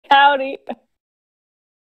Howdy.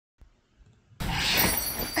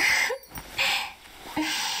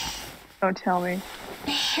 Don't tell me.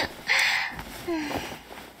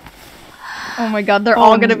 Oh my god, they're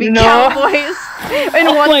all gonna be cowboys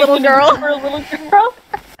and one little girl. For a little girl?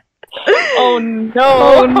 Oh no!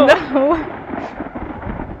 Oh no!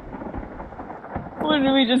 What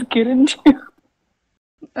did we just get into?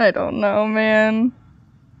 I don't know, man.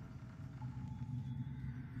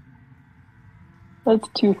 That's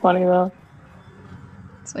too funny though.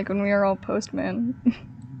 It's like when we were all postman.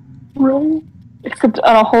 Really? Except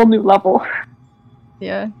on a whole new level.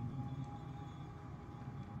 Yeah.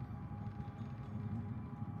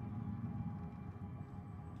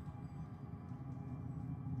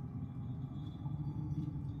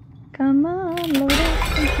 Come on, load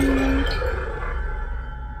up the heat.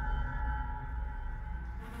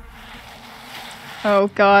 Oh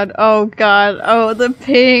god, oh god, oh the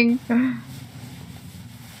ping!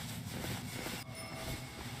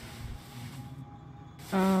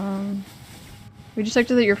 We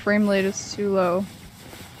detected that your frame rate is too low.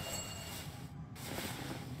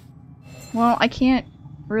 Well, I can't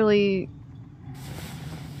really...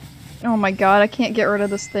 Oh my god, I can't get rid of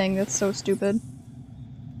this thing, that's so stupid.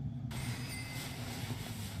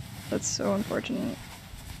 That's so unfortunate.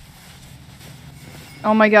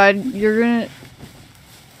 Oh my god, you're gonna...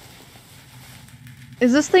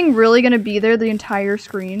 Is this thing really gonna be there the entire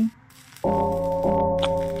screen?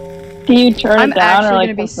 Can you turn it down or like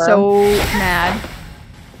I'm actually gonna be so mad.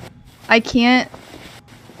 I can't...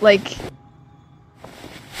 Like...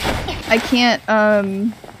 I can't,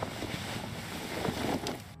 Man,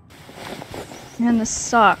 this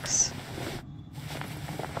sucks.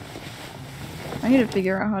 I need to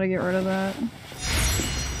figure out how to get rid of that.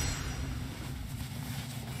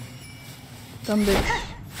 Dumb bitch.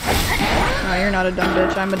 No, you're not a dumb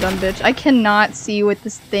bitch. I'm a dumb bitch. I cannot see with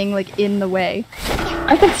this thing, like, in the way.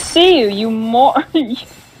 I can see you, you more.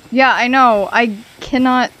 Yeah, I know. I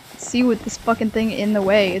cannot see with this fucking thing in the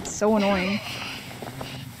way. It's so annoying.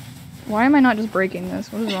 Why am I not just breaking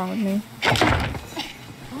this? What is wrong with me?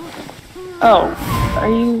 Oh,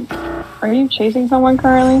 are you chasing someone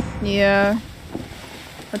currently? Yeah.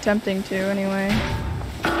 Attempting to, anyway.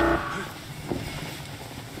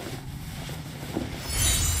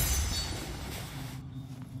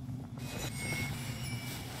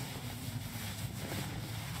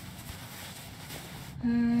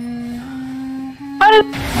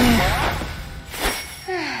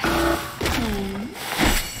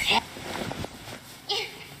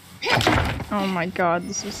 Oh my god,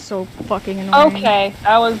 this is so fucking annoying. Okay,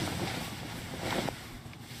 that was...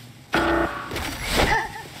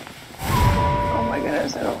 Oh my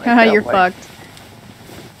goodness, I don't like that. You're fucked.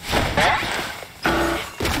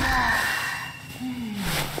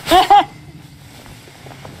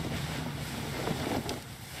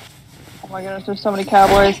 Oh my goodness, there's so many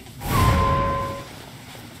cowboys.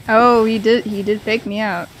 Oh, he did fake me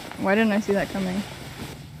out. Why didn't I see that coming?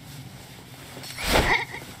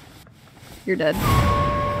 You're dead.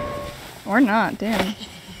 Or not, damn.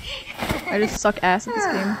 I just suck ass at this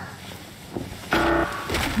game.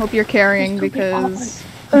 Hope you're carrying because...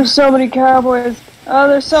 There's so many cowboys! Oh,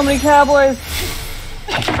 there's so many cowboys!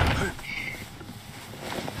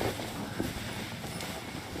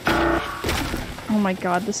 Oh my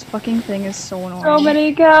god, this fucking thing is so annoying. So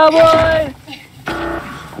many cowboys!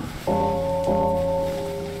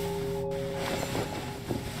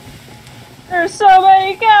 There's so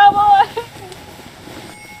many cowboys!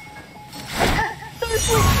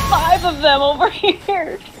 There's like 5 of them over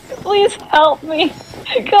here! Please help me!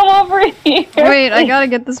 Come over here! Wait, I gotta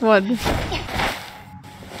get this one.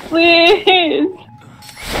 Please!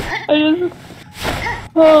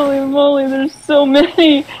 Holy moly, there's so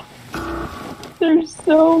many! There's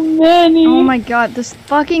so many! Oh my god, this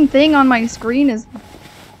fucking thing on my screen is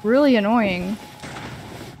really annoying.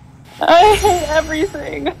 I hate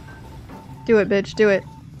everything! Do it, bitch, do it.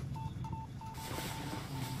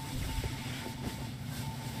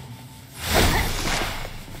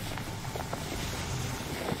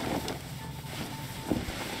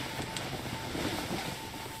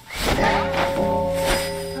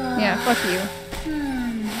 Yeah, fuck you.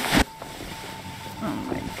 Oh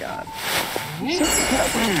my god.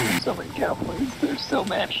 So many cowboys. There's so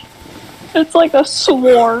many. It's like a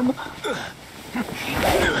swarm.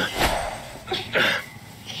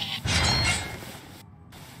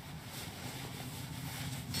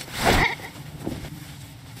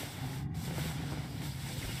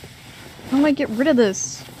 How do I get rid of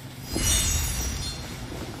this?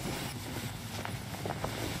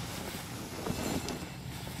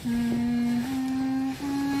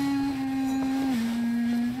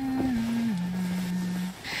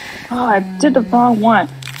 Oh, I did the wrong one.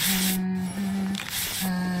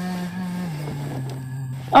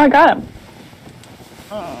 Oh, I got him.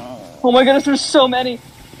 Oh my goodness, there's so many.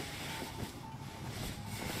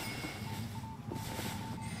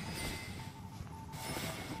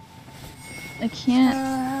 I can't.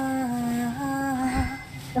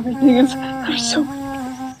 Everything is. There's so many.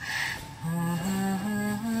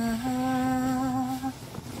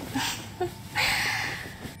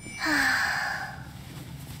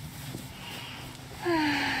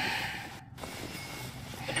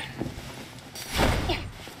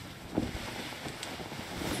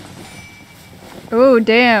 Oh,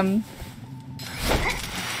 damn.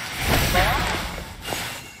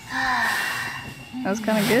 That was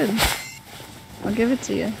kind of good. I'll give it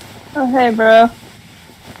to you. Oh, hey, bro.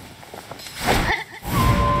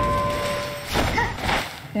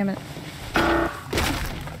 Damn it.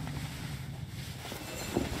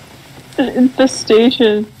 The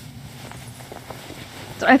infestation.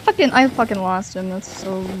 I fucking lost him. That's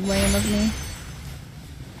so lame of me.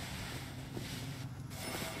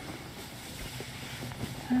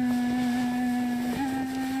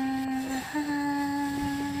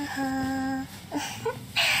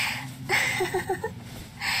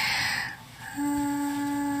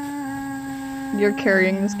 You're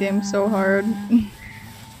carrying this game so hard.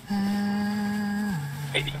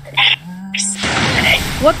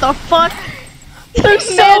 What the fuck? There's This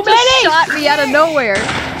so man many! just shot me out of nowhere.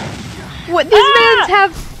 What? These mans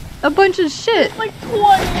have a bunch of shit. Like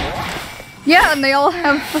 20. Yeah, and they all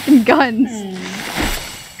have fucking guns.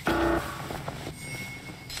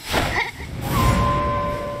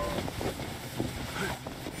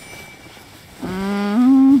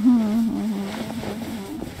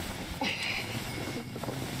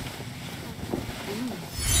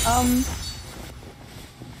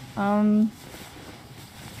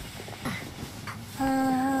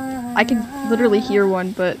 I can literally hear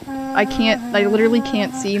one, but I literally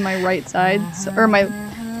can't see my right side, or my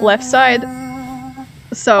left side,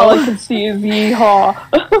 so... All I can see is yeehaw.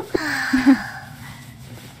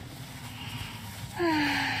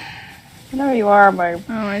 There you are, my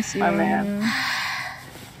I see my one, man. yeah.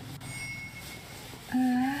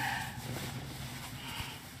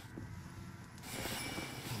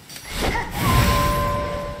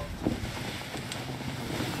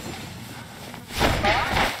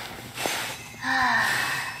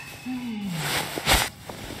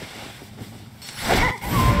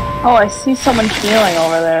 Oh, I see someone healing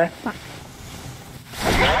over there. Fuck.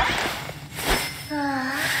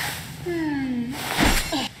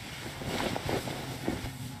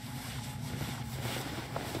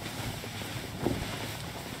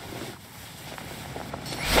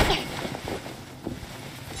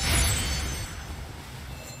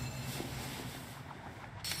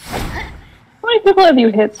 How many people have you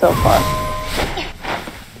hit so far?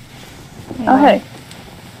 Oh, hey.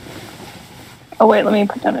 Oh, wait, let me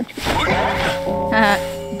put down a tree. Haha,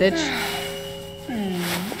 bitch.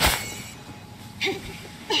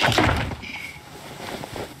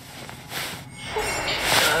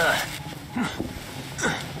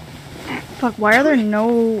 Fuck, why are there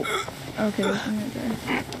no... Okay, there's one right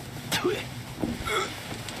there.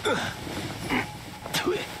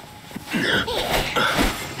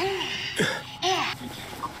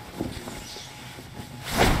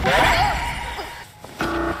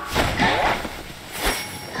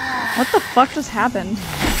 What the fuck just happened?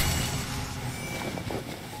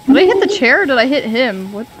 Did I hit the chair or did I hit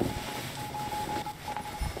him? What?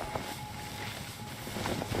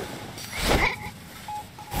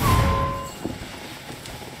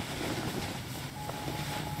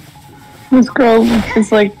 This girl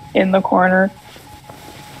is like in the corner.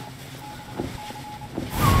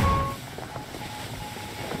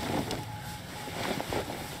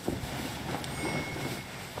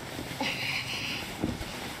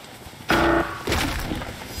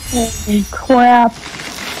 Holy crap.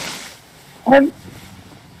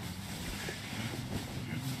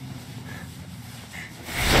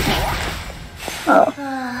 Oh.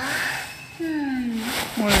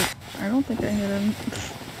 Wait, I don't think I hit him.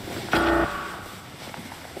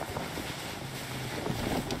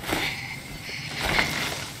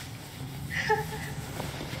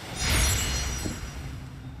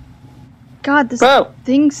 God, this Bro.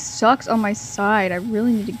 thing sucks on my side. I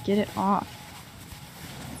really need to get it off.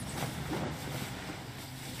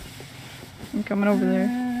 I'm coming over there.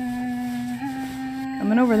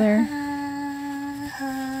 Coming over there.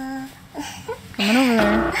 Coming over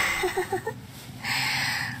there.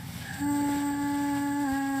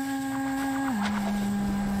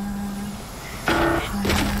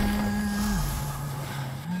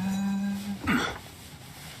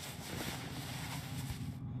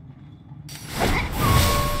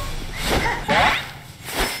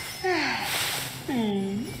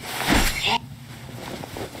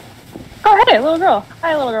 girl.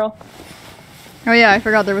 Hi, little girl. Oh yeah, I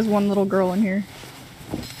forgot there was one little girl in here.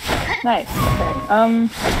 Nice. Okay.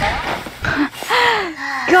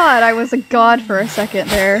 God, I was a god for a second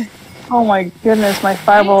there. Oh my goodness, my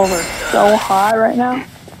fireballs are so hot right now.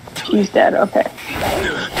 She's dead. Okay.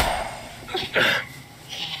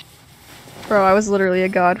 Bro, I was literally a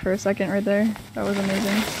god for a second right there. That was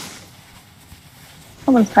amazing.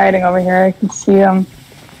 Someone's hiding over here. I can see them.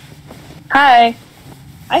 Hi.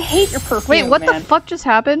 I hate your perfume. Wait, what man. the fuck just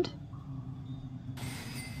happened?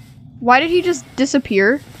 Why did he just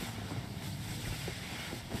disappear?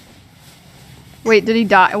 Wait, did he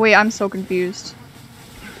die? Wait, I'm so confused.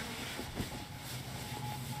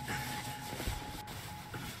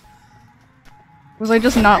 Was I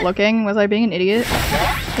just not looking? Was I being an idiot?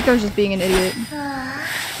 I think I was just being an idiot.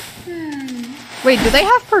 Wait, do they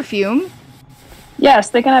have perfume? Yes,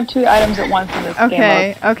 they can have 2 items at once in this game.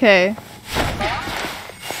 Okay, okay.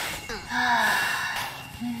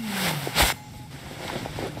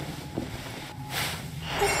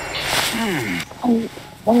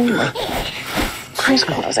 Oh my.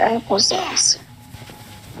 Preschool those applesauce.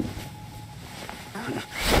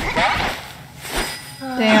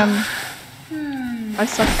 Damn. I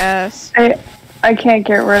suck ass. I can't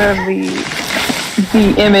get rid of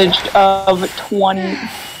the image of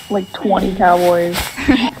 20 cowboys.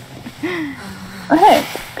 Oh hey,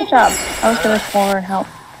 good job. I was gonna come over and help.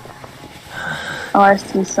 Oh, I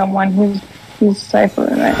see someone. He's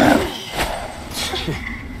ciphering right now.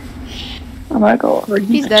 I'm gonna go over.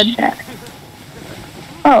 He's dead. Check.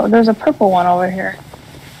 Oh, there's a purple one over here.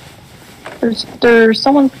 There's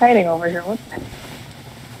someone hiding over here. What the?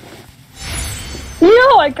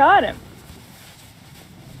 No, I got him.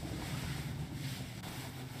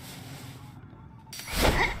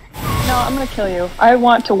 No, I'm gonna kill you. I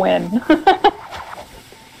want to win.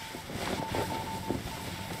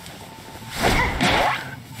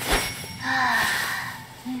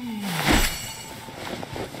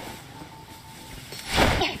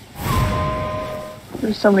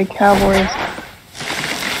 There's so many cowboys.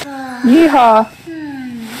 Yeehaw!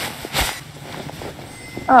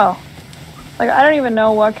 Oh. Like, I don't even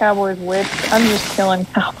know what cowboy is which. I'm just killing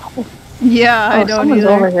cowboys. Yeah, I don't someone's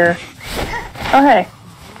either. over here. Oh, hey.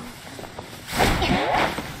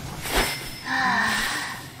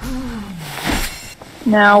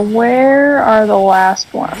 Now, where are the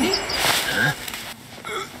last ones?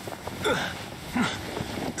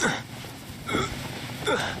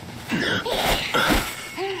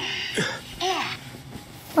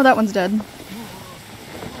 Oh, that one's dead.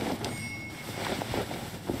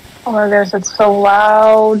 Oh my goodness, it's so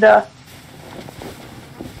loud.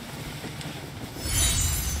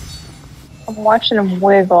 I'm watching him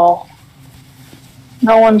wiggle.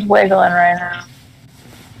 No one's wiggling right now.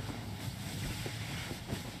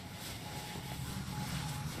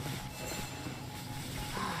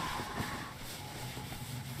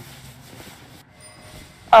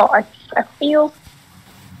 Oh, I feel...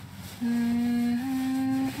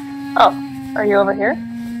 Oh, are you over here?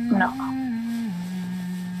 No.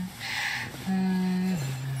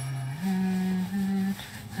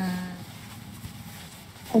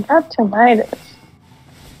 I got tinnitus.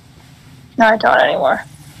 No, I don't anymore.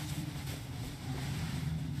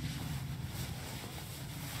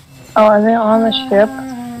 Oh, are they on the ship?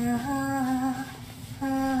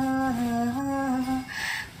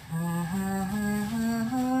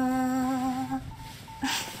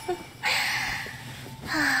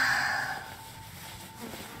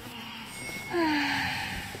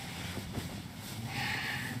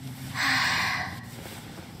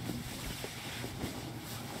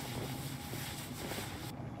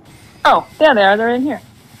 Oh, yeah, they are. They're in here.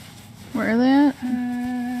 Where are they at?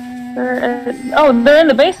 They're in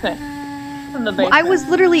the basement. In the basement. I was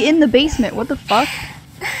literally in the basement. What the fuck?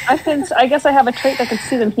 I guess I have a trait that can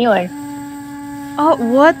see them healing. Oh,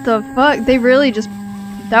 what the fuck? They really just...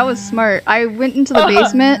 That was smart. I went into the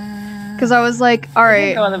basement because I was like,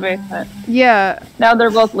 alright. Go in the basement. Yeah. Now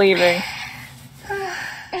they're both leaving.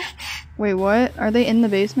 Wait, what? Are they in the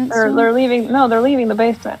basement still? They're leaving. No, they're leaving the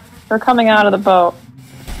basement. They're coming out of the boat.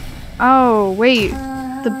 Oh, wait.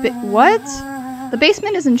 What? The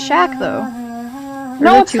basement is in shack, though.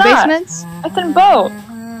 No, there it's two not. basements? It's in boat.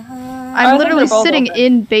 I'm literally sitting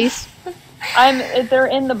in base. They're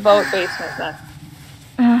in the boat basement then.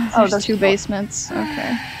 There's two basements.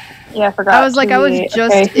 Okay. Yeah, I forgot. I was like, I was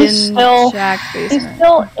just in shack basement. He's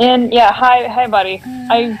still in. Yeah, hi, buddy.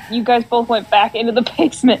 You guys both went back into the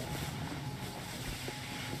basement.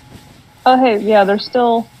 Oh, hey, yeah, they're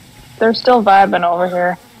still vibing over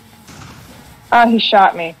here. Oh, he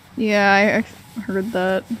shot me. Yeah, I heard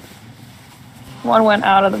that. One went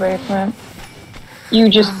out of the basement. You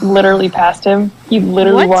just literally passed him. He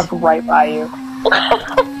literally What? walked right by you.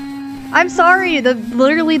 I'm sorry,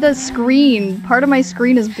 literally the screen, part of my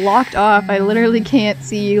screen is blocked off. I literally can't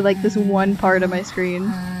see like this one part of my screen.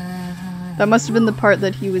 That must have been the part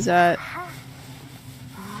that he was at.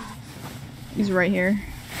 He's right here.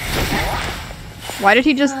 Why did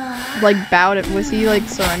he just like bow to, was he like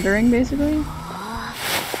surrendering basically?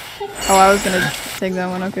 Oh, I was gonna take that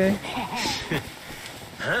one, okay.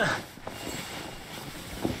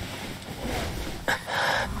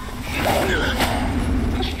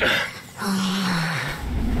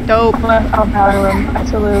 Dope. I'm proud of him. I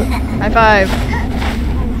salute. High five.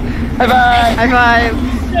 Bye bye. High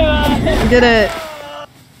five. We did it.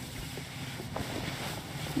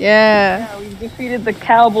 Yeah. Yeah, we defeated the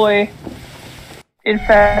cowboy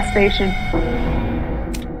infestation.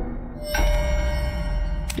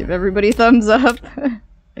 Give everybody a thumbs up.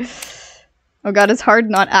 Oh god, it's hard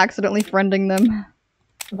not accidentally friending them.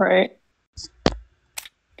 Right.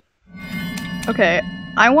 Okay,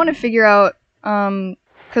 I want to figure out,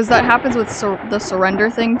 because that happens with the surrender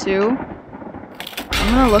thing too.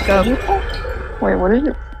 I'm gonna look up. Wait, what is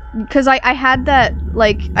it? Because I had that,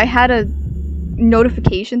 like, I had a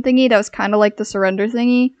notification thingy that was kind of like the surrender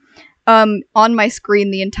thingy, on my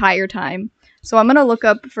screen the entire time. So I'm gonna look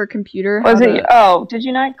up for computer. Was it? Oh, did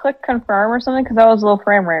you not click confirm or something? Because that was low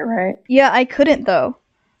frame rate, right? Yeah, I couldn't though.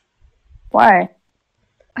 Why?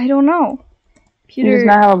 I don't know. You does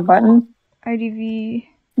not have a button? IDV.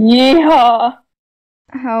 Yeah.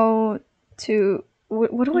 How to...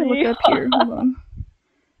 What do I look up here? Hold on.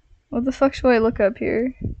 What the fuck should I look up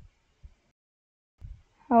here?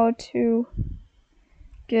 How to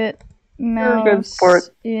get mouse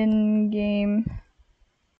in game.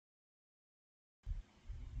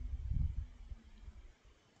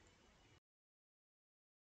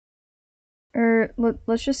 Or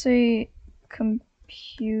let's just say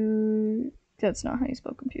compute. That's not how you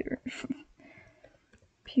spell computer.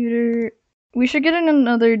 Computer. We should get in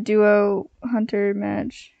another duo hunter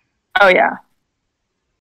match. Oh yeah.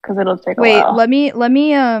 Because it'll take a while. Wait, let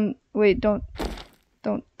me wait, don't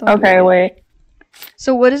Okay, wait.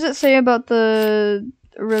 So what does it say about the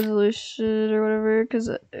resolution or whatever? Because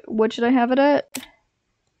what should I have it at?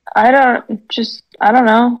 I don't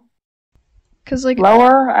know. Cause like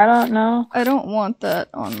lower, I don't know. I don't want that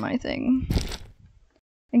on my thing.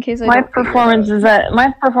 In case my performance is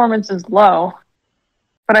low,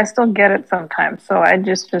 but I still get it sometimes. So I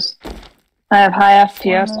I have high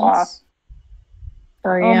FPS off. So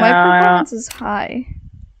oh, my performance is high.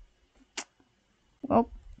 Well,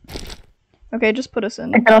 okay, just put us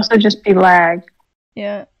in. It can also just be lag.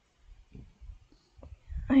 Yeah.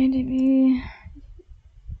 IDB.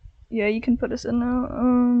 Yeah, you can put us in now.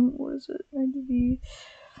 What is it? IDB.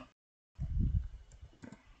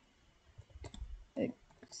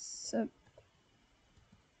 Accept.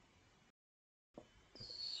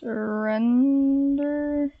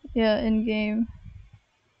 Surrender. Yeah, in game.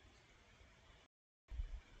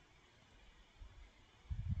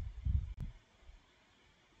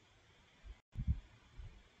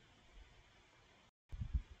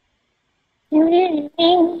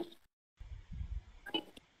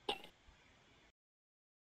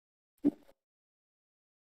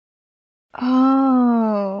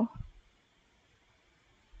 Oh.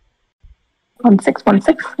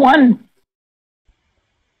 16161.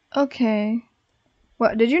 Okay.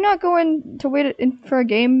 What, did you not go in to wait in for a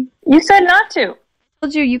game? You said not to. I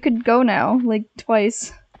told you could go now, like,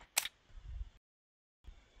 twice.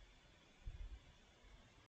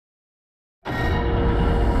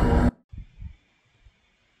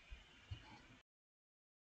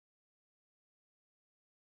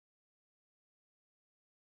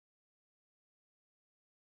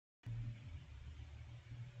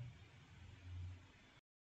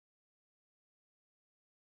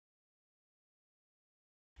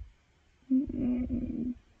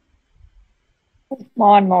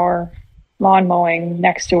 Lawn mowing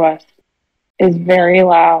next to us is very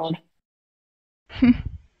loud.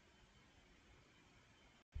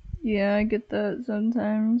 Yeah, I get that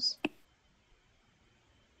sometimes.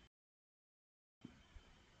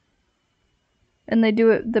 And they do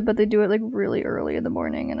it, but they do it like really early in the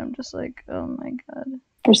morning, and I'm just like, oh my god.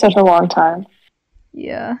 For such a long time.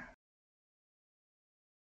 Yeah.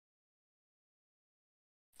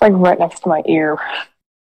 It's like right next to my ear.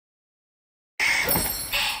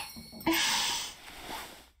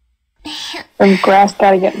 The grass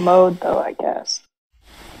gotta get mowed though, I guess.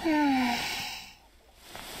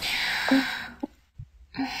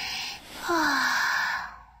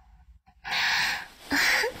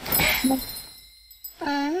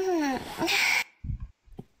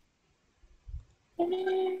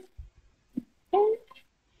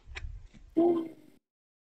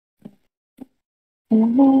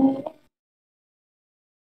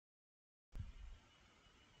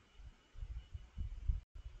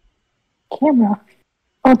 camera.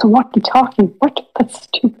 Oh, it's a walkie-talkie. What? That's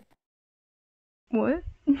stupid. What?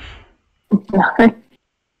 Nothing.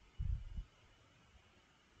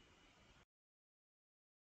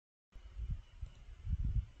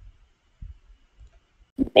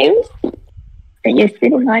 Lucy, are you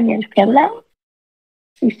sitting on your pillow?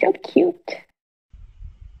 You're so cute.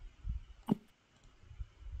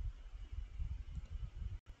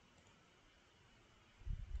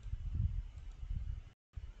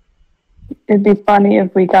 It'd be funny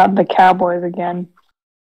if we got the Cowboys again.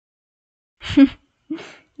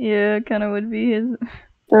 Yeah, it kind of would be his.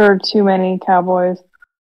 There are too many Cowboys.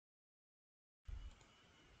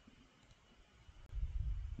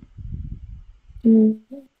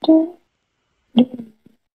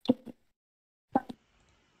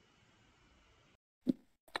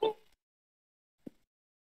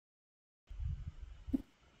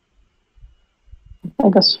 I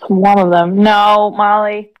guess one of them. No,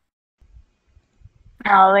 Molly.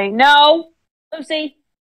 Molly, no! Lucy!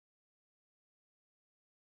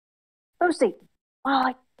 Lucy!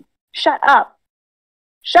 Molly, shut up!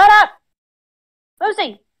 Shut up!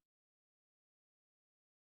 Lucy!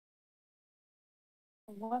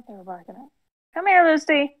 What they were barking at? Come here,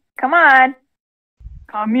 Lucy. Come on.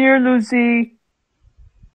 Come here, Lucy.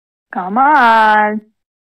 Come on.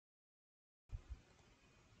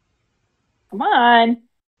 Come on.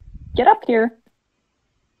 Get up here.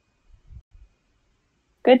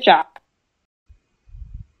 Good job.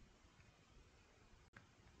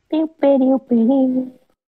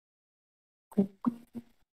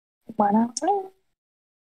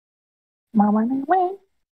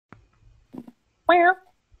 Where?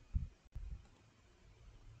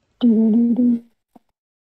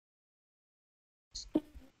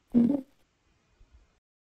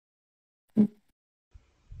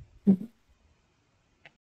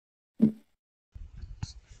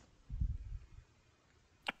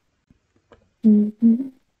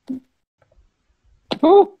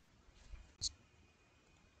 Oh.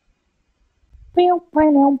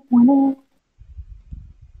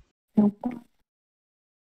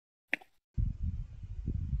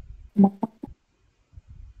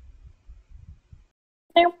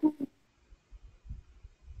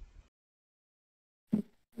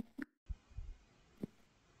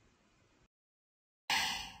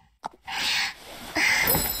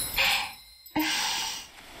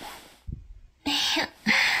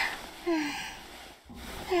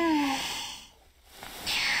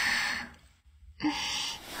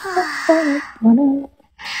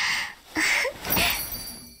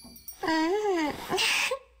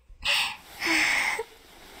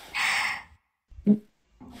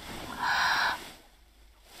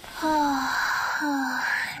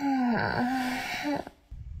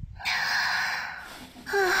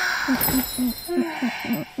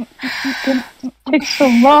 Takes so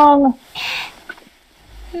long.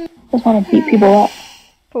 Just want to beat people up.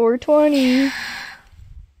 420.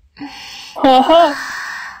 Haha.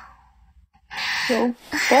 So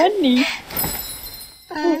funny.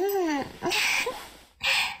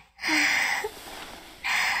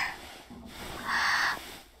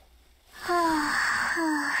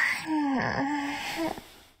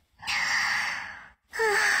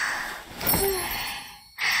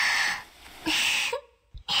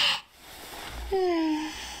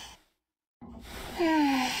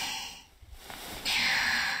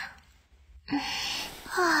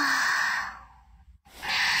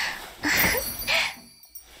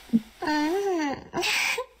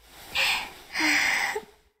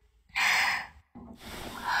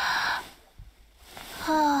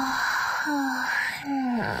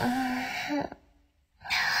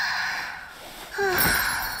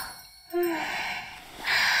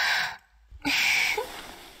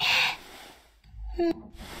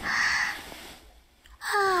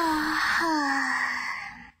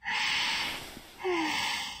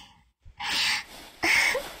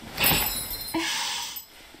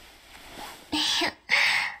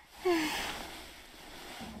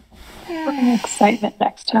 Excitement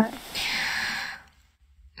next time.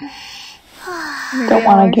 Maybe Don't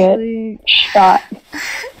want to get shot.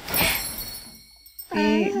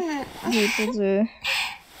 Be able to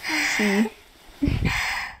see.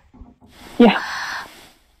 Yeah.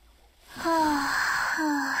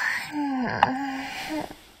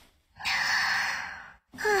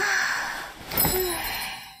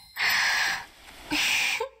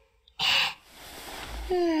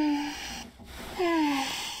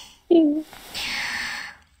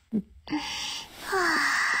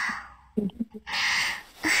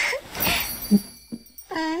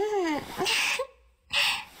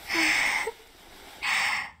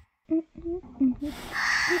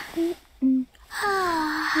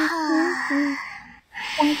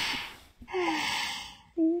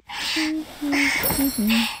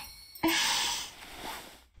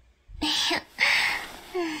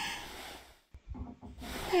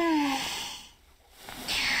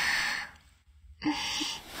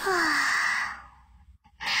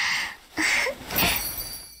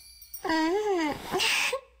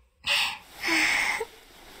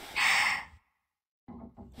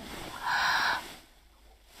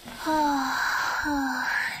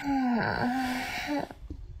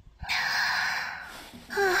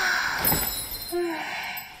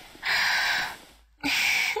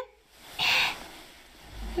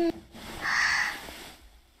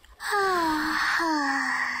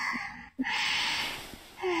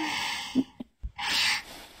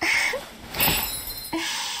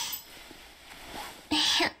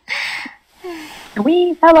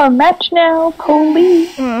 We have a match now,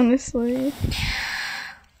 police. Honestly.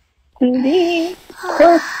 Please,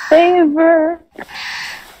 per favor.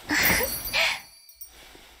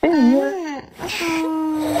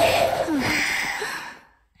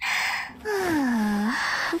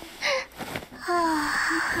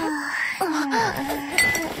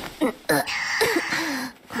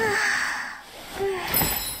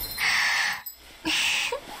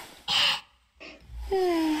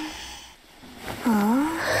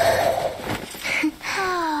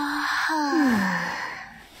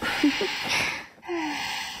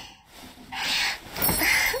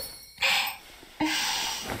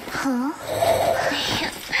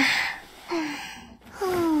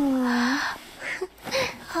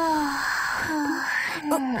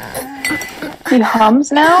 He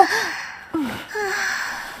hums now?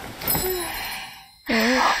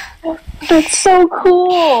 That's so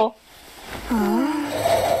cool!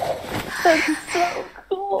 That's so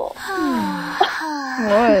cool!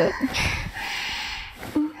 What?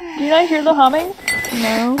 Do you not hear the humming?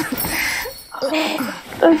 No.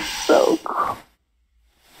 That's so cool.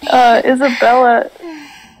 Isabella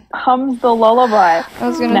hums the lullaby. I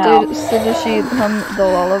was gonna does she hum the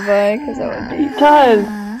lullaby? Because that would be... He does!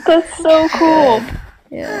 That's so cool!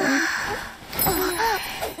 Yeah.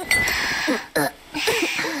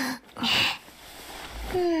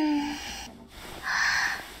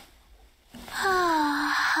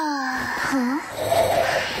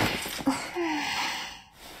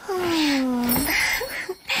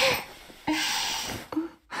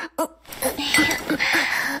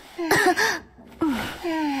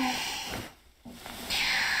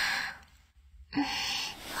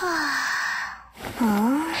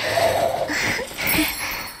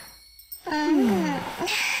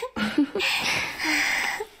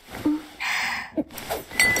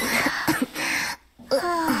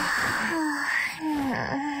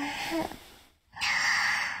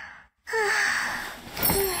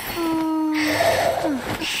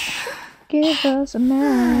 Give us a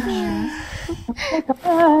match.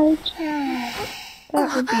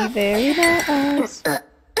 That would be very nice.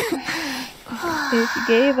 If you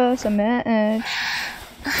gave us a match.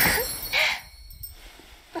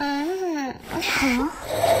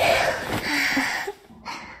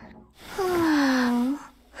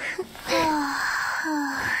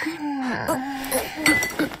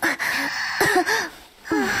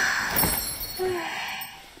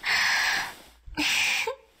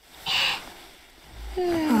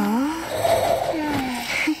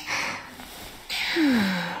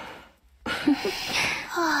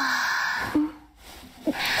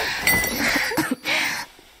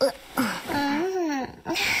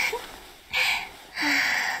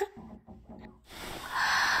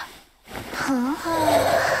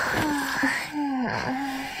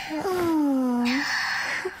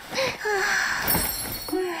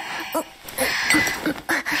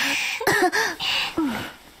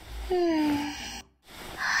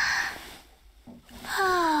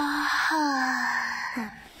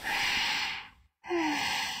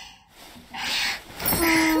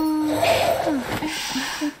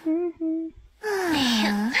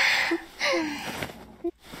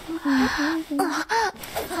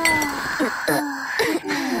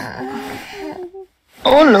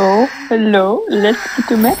 Hello, hello, let's get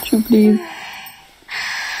to match you, please.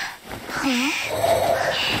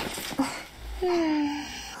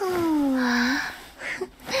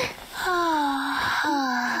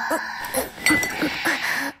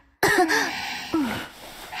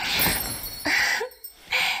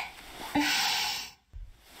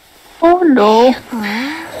 Hello.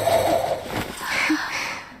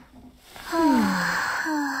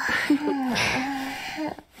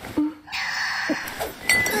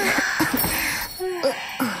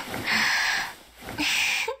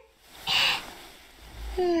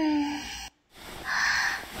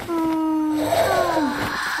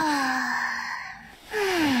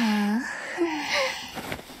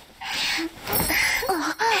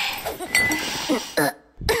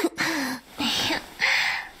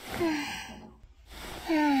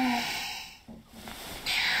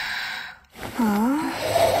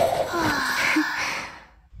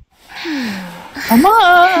 Come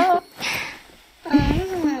on!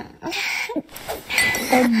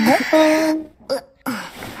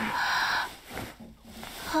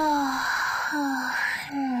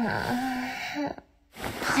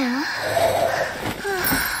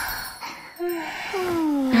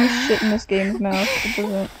 There's shit in this game's mouth. It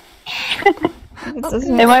doesn't. It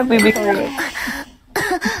doesn't. It might be because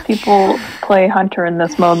people play Hunter in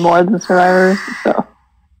this mode more than Survivor, so.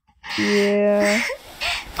 Yeah.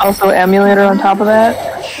 Also, emulator on top of that.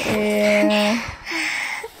 Yeah.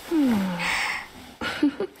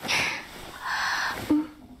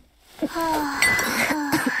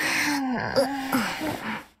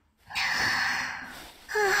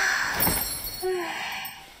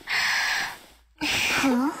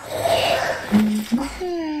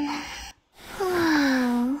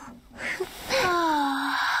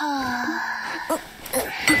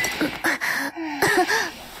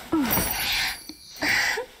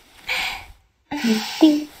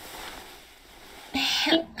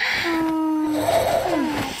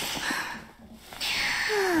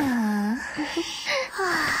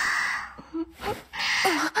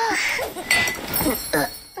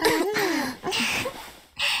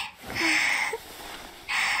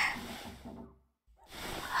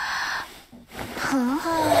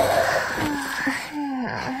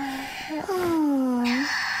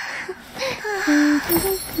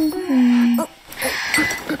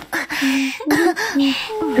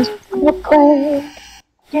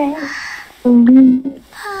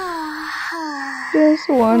 Just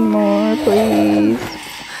one more, please.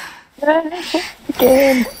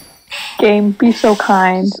 Game, be so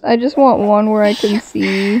kind. I just want one where I can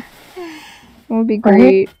see. It would be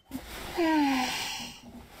great.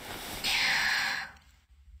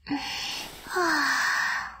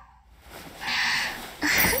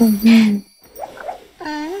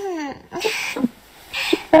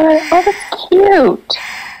 Oh, that's cute.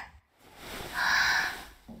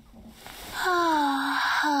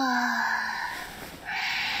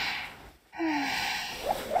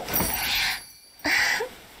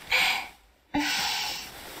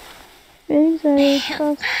 Things I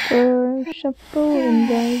prosper, shuffle and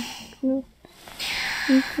dice.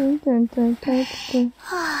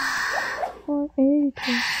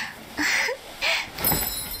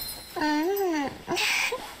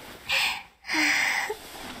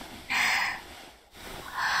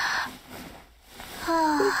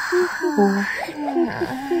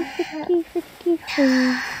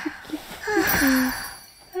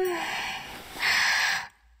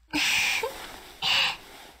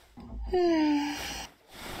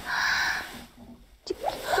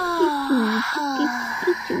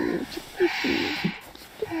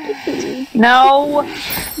 No!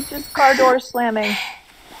 Just car door slamming.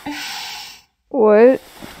 What?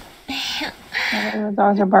 The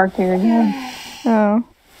dogs are barking again. Oh.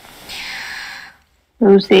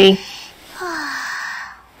 Lucy.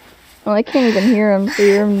 Well, I can't even hear him, so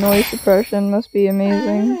your noise suppression must be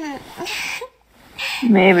amazing.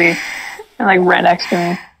 Maybe. They're like right next to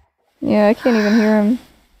me. Yeah, I can't even hear him.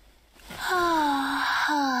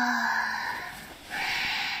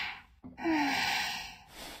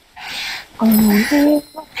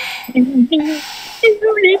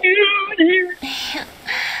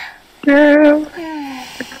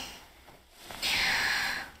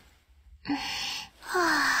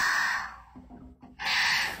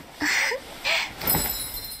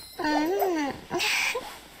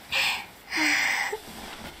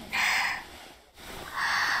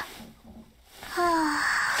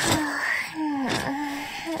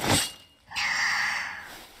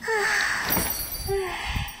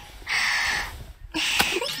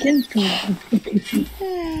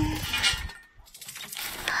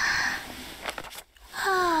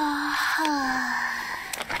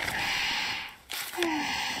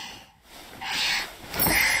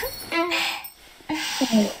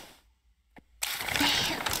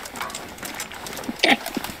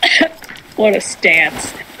 What a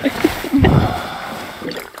stance.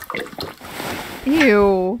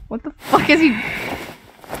 Ew. What the fuck is he?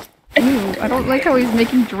 Ew. I don't like how he's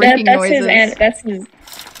making drinking noises. That's his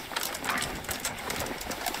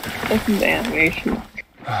animation.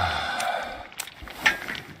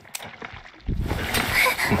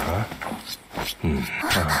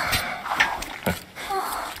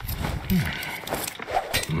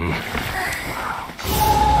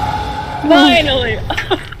 Finally!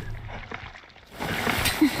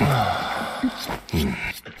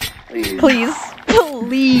 Please,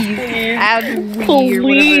 please, add weird.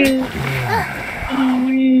 Please.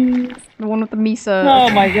 The one with the Misa. Oh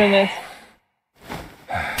my goodness.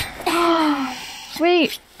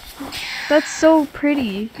 Wait, that's so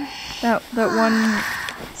pretty. That one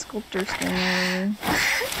sculptor skin.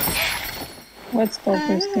 What's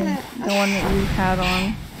sculptor skin? The one that you had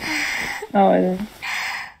on. Oh, is it?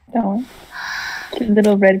 That one. Cute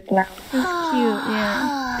little red flower. It's cute,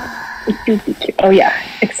 yeah. It's cute. Oh yeah,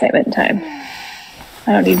 excitement time.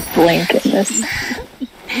 I don't need blink in this.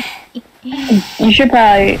 You should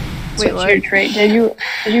probably switch your trait. Did you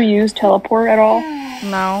use teleport at all?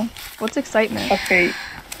 No. What's excitement? Okay.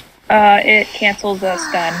 It cancels a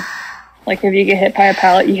stun. Like if you get hit by a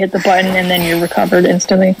pallet, you hit the button and then you're recovered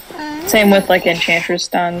instantly. Same with like enchantress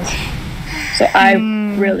stuns. So I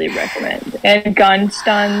really recommend. And gun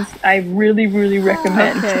stuns, I really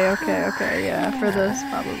recommend. Okay, yeah, for this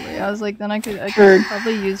probably. I was like, then I could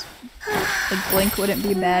probably use, like, blink wouldn't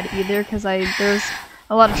be bad either, because there's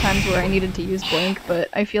a lot of times where I needed to use blink, but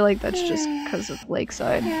I feel like that's just because of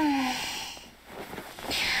Lakeside.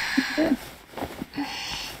 Okay.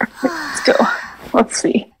 Let's go. Let's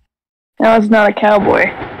see. Now it's not a cowboy.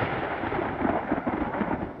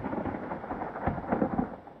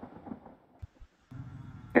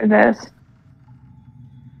 Goodness.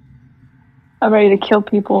 I'm ready to kill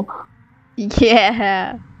people.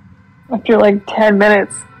 Yeah. After like 10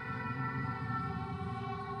 minutes.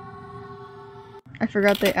 I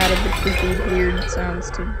forgot they added the creepy weird sounds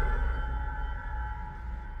to.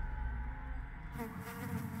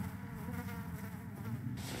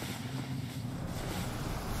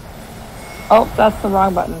 Oh, that's the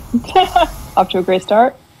wrong button. Off to a great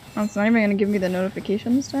start. Oh, it's not even gonna give me the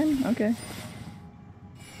notification this time? Okay.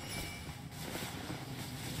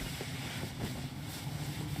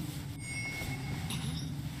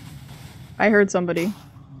 I heard somebody.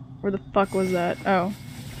 Where the fuck was that? Oh.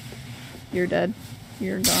 You're dead.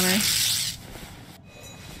 You're a goner.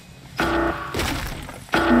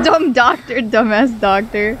 Dumb doctor, dumbass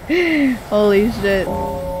doctor. Holy shit.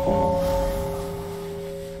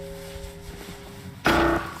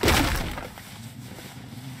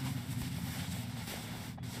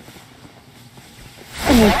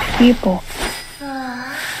 So many people.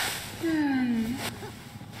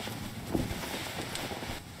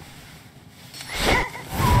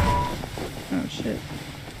 Oh shit.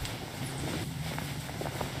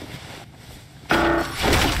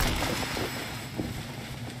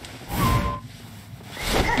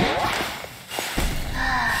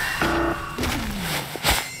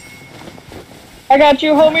 I got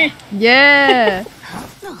you, homie! Yeah!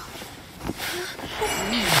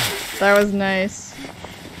 That was nice.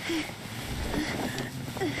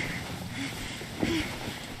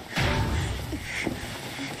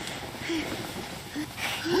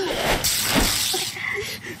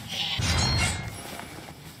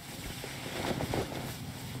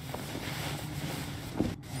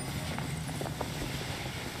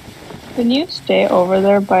 Can you stay over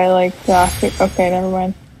there by like the okay, never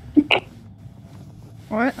mind.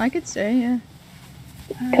 What? I could stay, yeah.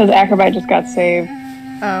 Because Acrobat just got saved.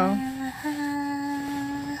 Oh.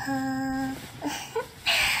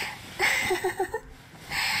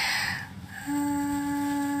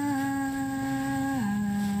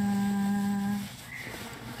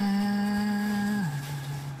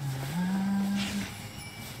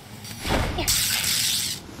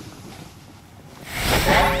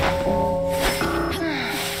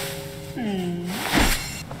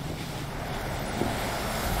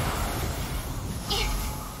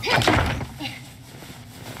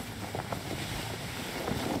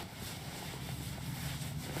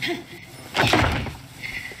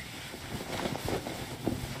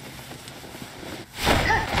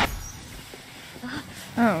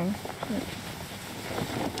 Oh, shit.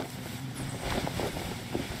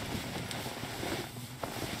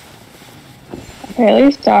 Okay, at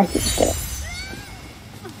least Doctor's dead.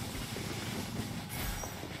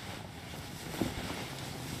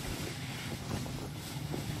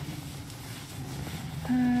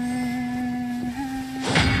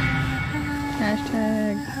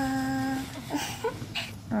 Hashtag.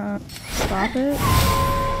 Stop it?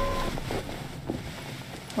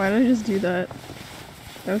 Why did I just do that?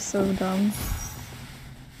 That was so dumb.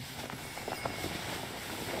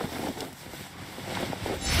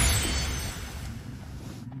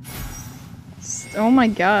 Oh my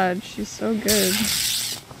god, she's so good.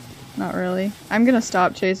 Not really. I'm gonna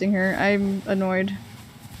stop chasing her. I'm annoyed.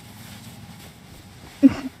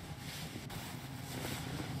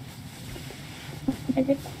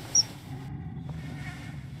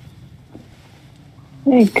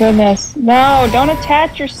 Thank goodness. No, don't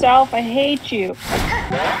attach yourself. I hate you.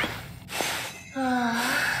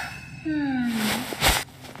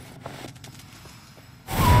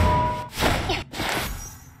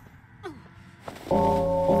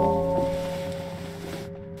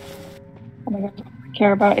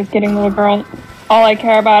 care about is getting little girls. All I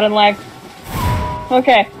care about in life.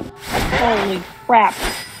 Okay. Holy crap.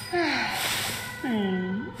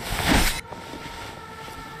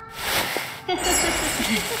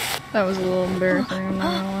 That was a little embarrassing, I'm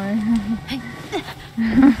not gonna lie.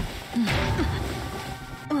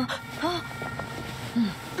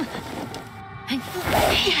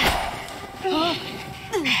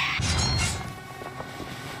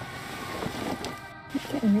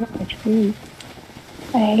 Getting rid of my tree.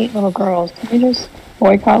 I hate little girls. Can we just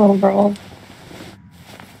boycott little girls?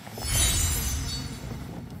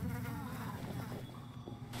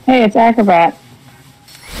 Hey, it's Acrobat.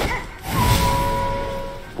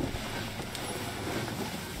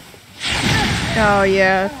 Oh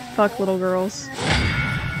yeah, fuck little girls.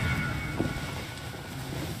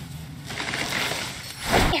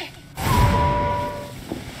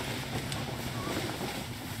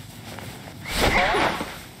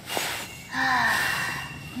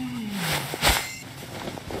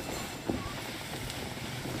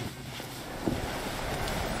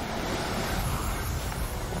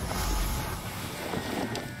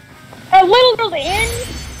 Are little girls in?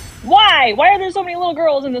 Why? Why are there so many little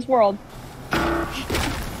girls in this world?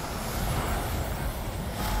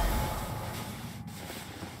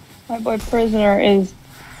 My boy prisoner is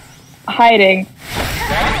hiding.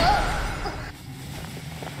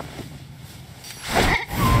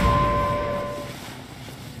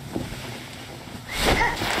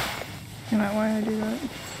 Why did I do that?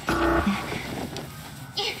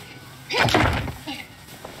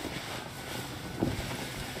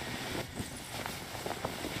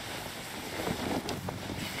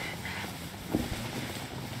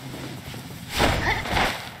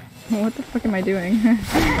 What the fuck am I doing?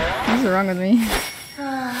 What is wrong with me?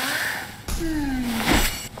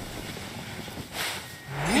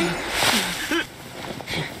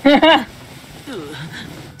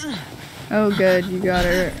 Oh good, you got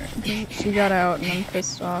her. She got out and I'm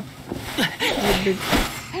pissed off.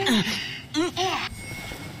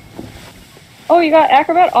 Oh, you got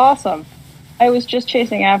Acrobat? Awesome. I was just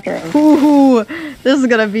chasing after him. Ooh, this is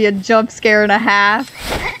gonna be a jump scare and a half.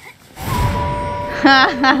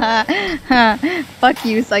 Fuck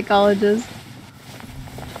you, psychologist.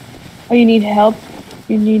 Oh, you need help?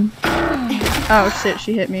 You need... Oh shit,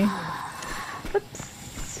 she hit me.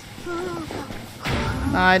 Oops.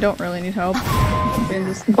 Nah, I don't really need help.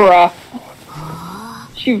 Just... Bruh.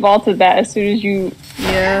 She vaulted that as soon as you...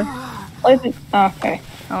 Yeah. Oh, okay.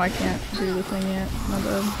 Oh, I can't do the thing yet. My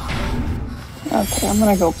bad. Okay, I'm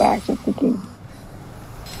gonna go back to thinking.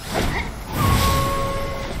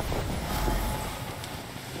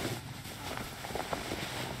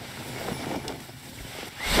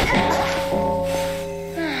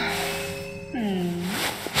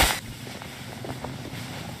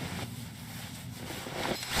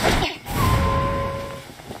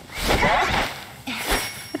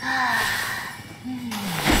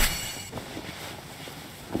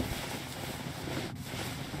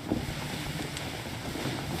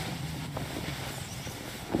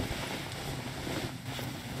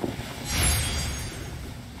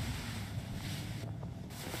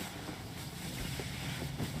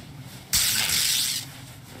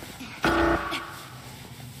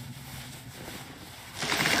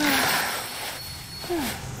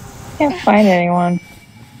 Can't find anyone.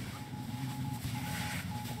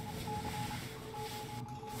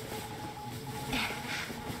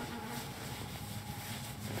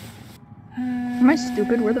 Am I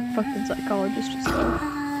stupid? Where the fuck did psychologist just go?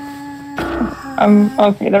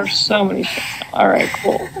 Okay, there's so many things. Alright,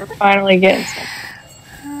 cool. We're finally getting some.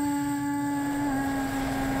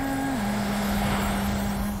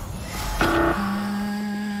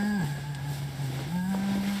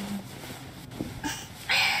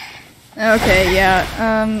 Okay, yeah,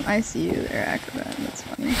 I see you there, Acrobat. That's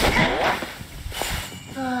funny.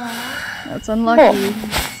 That's unlucky.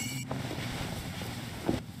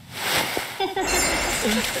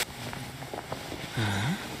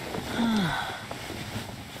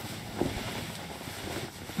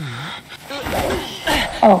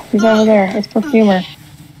 Oh, he's over there. It's Perfumer.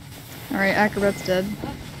 Alright, Acrobat's dead.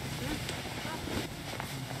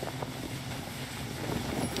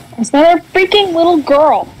 It's not a freaking little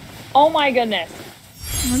girl! Oh my goodness.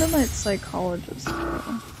 Where did my psychologist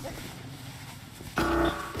go?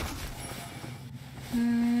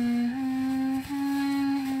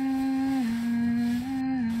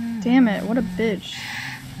 Damn it, what a bitch.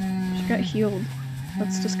 She got healed.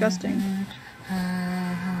 That's disgusting.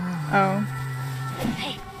 Oh.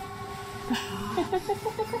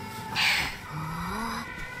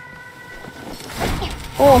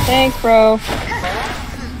 Oh, thanks, bro.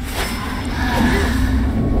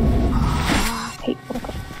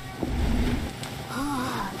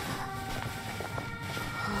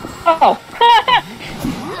 Oh!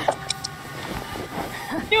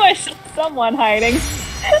 Knew I saw someone hiding.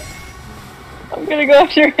 I'm gonna go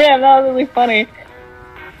after him. That was really funny.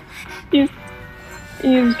 He's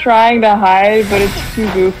trying to hide, but it's too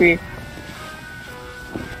goofy.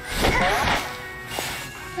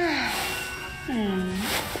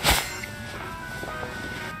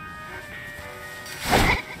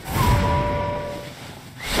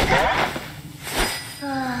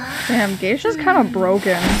 Damn, Geisha's kind of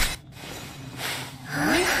broken.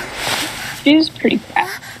 She's pretty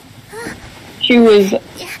fast. She was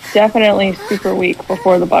definitely super weak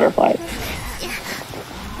before the butterflies.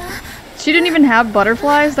 She didn't even have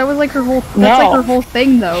butterflies? That was like her whole- that's like her whole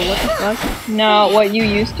thing though, what the fuck? No, what you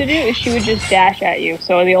used to do is she would just dash at you.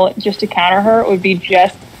 So the only, just to counter her, it would be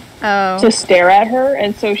just to stare at her,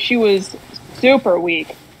 and so she was super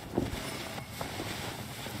weak.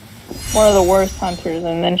 One of the worst hunters,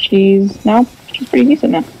 and then she's pretty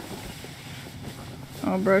decent now.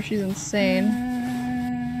 Oh bro, she's insane.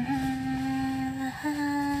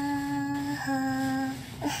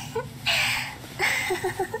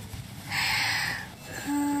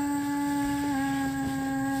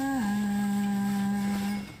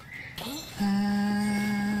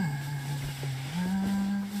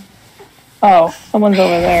 Oh, someone's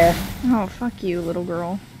over there. Oh, fuck you, little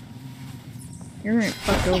girl. You're gonna get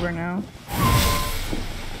fucked over now.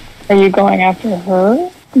 Are you going after her?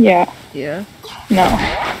 Yeah. Yeah. No.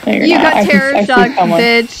 No, you're you not. got terror shocked,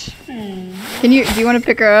 bitch. Do you want to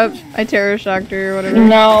pick her up? I terror shocked her or whatever.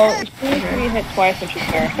 No, she needs to be hit twice when she's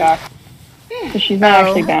terror shocked. So she's not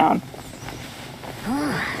actually down.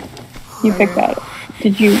 You picked that up.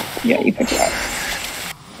 Did you? Yeah, you picked it up.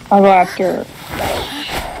 I'll go after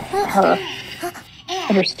her.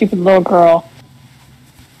 And her stupid little girl.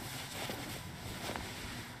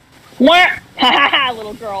 What? Ha ha ha,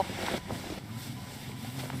 little girl.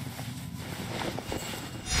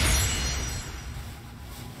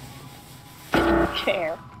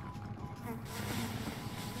 Chair.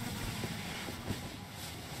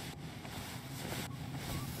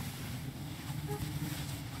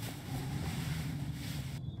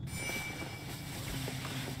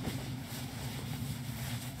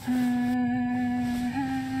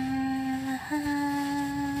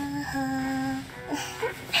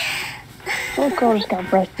 Little girl just got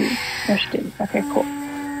breastfeed. No, she didn't. Okay, cool.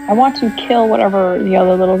 I want to kill whatever the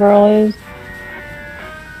other little girl is.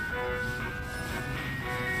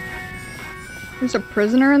 There's a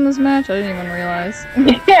prisoner in this match? I didn't even realize.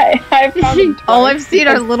 Yeah, I found him twice. All I've seen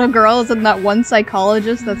are little girls and that one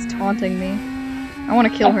psychologist that's taunting me. I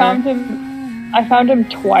want to kill her. I found him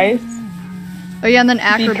twice. Oh yeah, and then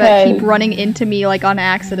Acrobat keep running into me like on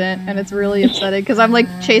accident, and it's really upsetting because I'm like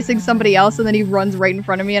chasing somebody else and then he runs right in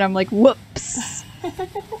front of me and I'm like, whoops.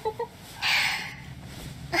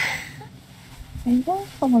 I know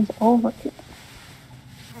someone's over here.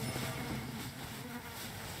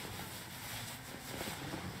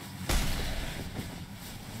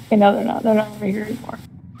 Okay, no, they're not. They're not over here anymore.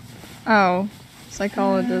 Oh,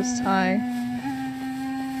 psychologist, hi.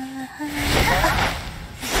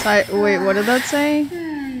 Wait, what did that say?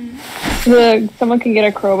 Someone can get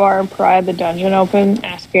a crowbar and pry the dungeon open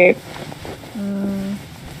and escape.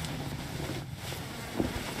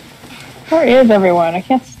 Where is everyone? I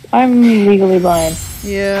can't. I'm legally blind.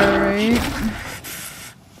 Yeah, right.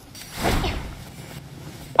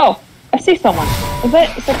 Oh, I see someone. Is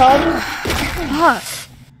that a psychologist? Fuck.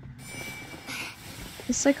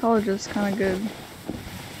 This psychologist's kind of good.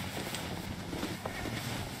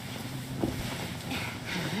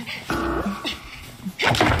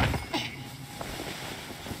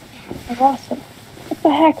 I lost him. What the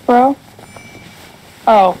heck, bro?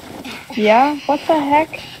 Oh. Yeah? What the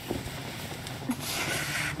heck?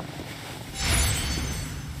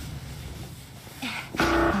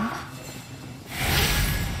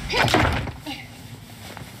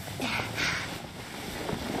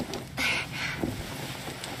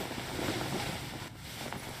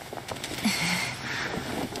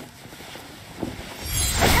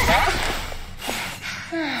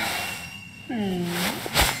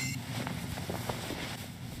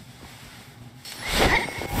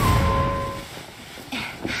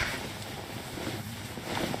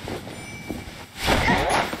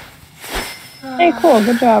 Hey, cool,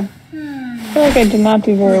 good job. I feel like I did not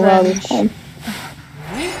do very well this time.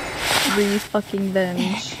 Re-fucking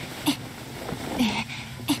venge.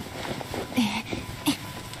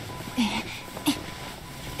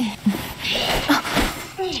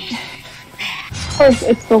 Of course,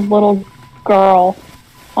 it's the little girl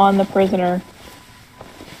on the prisoner.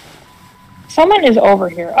 Someone is over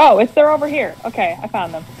here. Oh, they're over here. Okay, I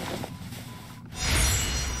found them.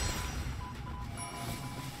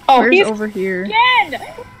 Oh, Where's he's over here? again!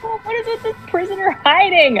 Oh, what is with this prisoner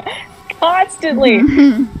hiding? Constantly!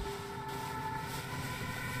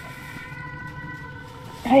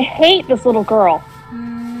 I hate this little girl.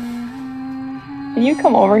 Can you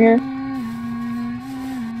come over here?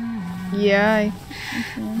 Yeah,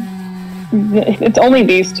 It's only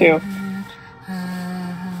these two.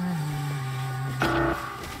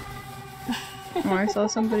 Oh, I saw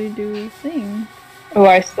somebody do a thing. Oh,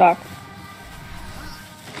 I suck.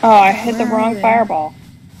 Oh, I hit the Where are wrong they? fireball.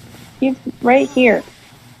 He's right here.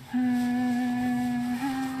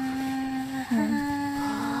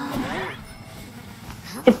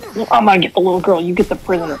 I'm gonna get the little girl, you get the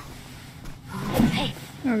prisoner.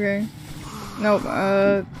 Okay. Nope,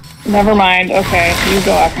 Never mind, okay, you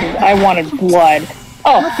go after. I wanted blood.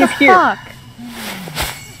 Oh, what he's the here. fuck?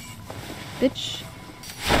 Bitch.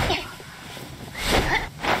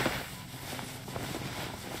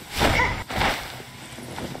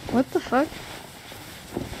 What the fuck?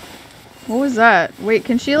 What was that? Wait,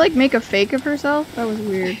 can she like make a fake of herself? That was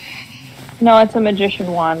weird. No, it's a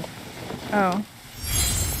magician wand. Oh.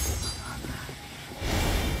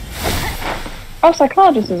 Oh,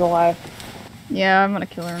 psychologist is alive. Yeah, I'm gonna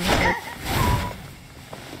kill her in a sec.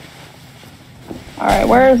 Alright,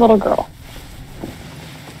 where is little girl?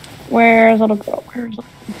 Where's little girl? Where's little...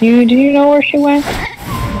 Do you know where she went? No,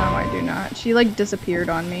 I do not. She like disappeared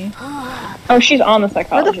on me. Oh, she's on the Where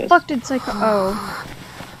psychologist. the fuck did Oh.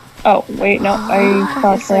 Oh, wait, no, I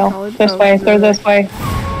saw a trail. psychologist? This Oh, way, is they're it? this way.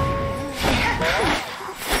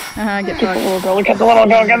 Get Get the fucked. little girl, get the little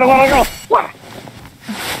girl, get the little girl! Wah!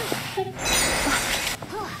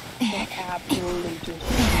 Absolutely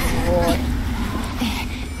destroyed.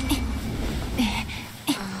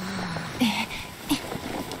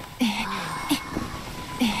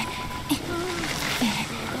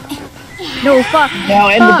 No, fuck! No,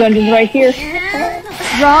 and the dungeon's right here.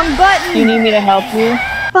 Wrong button! Do you need me to help you?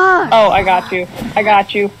 Fuck! Oh, I got you. I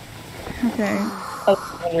got you. Okay. I was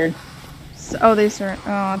wondered. Oh, they start.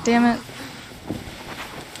 Oh, damn it.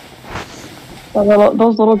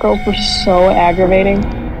 Those little girls were so aggravating.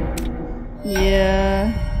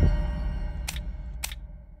 Yeah.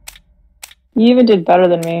 You even did better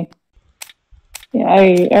than me. Yeah,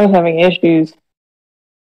 I was having issues.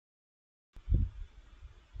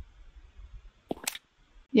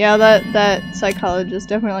 Yeah, that psychologist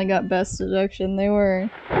definitely got best deduction. They were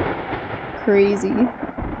crazy.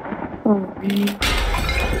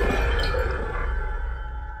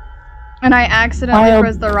 And I accidentally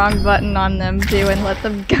pressed the wrong button on them too and let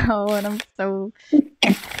them go, and I'm so...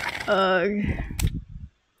 Ugh.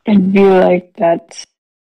 It'd be like that.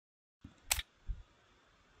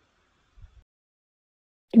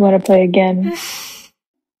 You want to play again?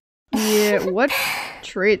 Yeah, what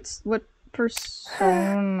traits, what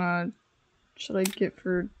persona should I get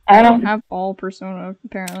for... I don't have all persona,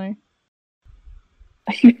 apparently.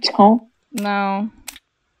 You don't? No.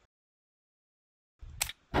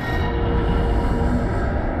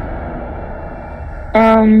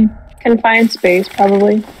 Confined space,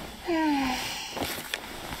 probably.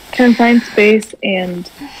 Confined space and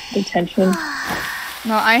detention.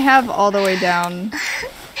 No, I have all the way down.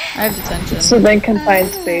 I have detention. So then confined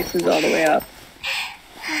space is all the way up.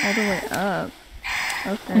 All the way up.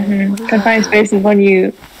 Okay. Mm-hmm. What is Confined that? space is when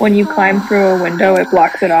you climb through a window, it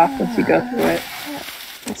blocks it off once you go through it.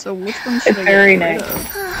 So which one should It's I very get rid nice.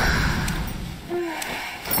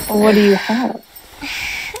 of? Well, what do you have?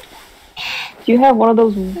 Do you have one of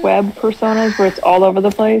those web personas where it's all over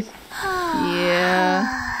the place? Yeah.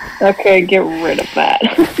 Okay, get rid of that.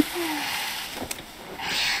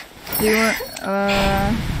 Do you want,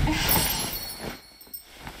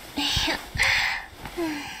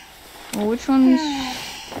 well, which ones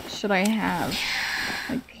should I have?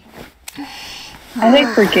 Like... I think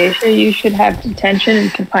for Geisha, you should have detention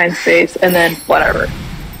and confined space, and then whatever.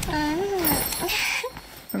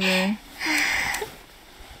 Okay.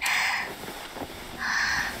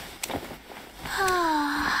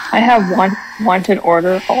 I have wanted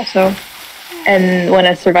order also, and when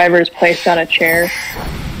a survivor is placed on a chair,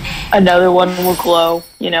 another one will glow.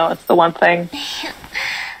 You know, it's the one thing.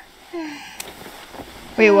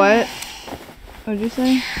 Wait, what? What did you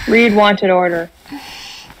say? Read wanted order.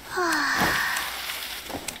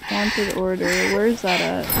 Wanted order. Where is that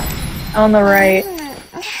at? On the right.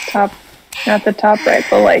 Top, not the top right,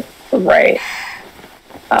 but like the right.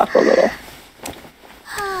 Up a little.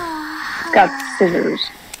 It's got scissors.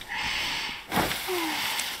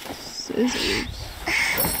 Scissors.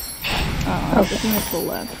 Oh, I'm looking at the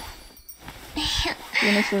left.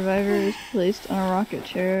 When a survivor is placed on a rocket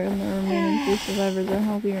chair and the remaining 3 survivors are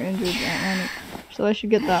healthy or injured, outline it. So I should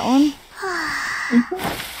get that one?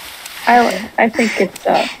 I think it's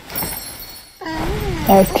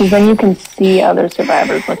because then you can see other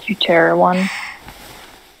survivors once you tear one.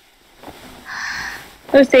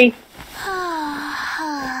 Lucy,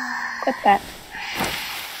 quit that.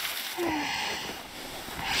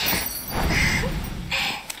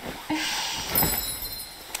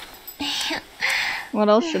 What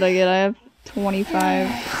else should I get? I have 25.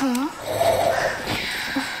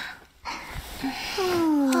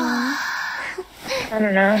 I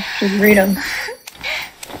don't know. Just read them.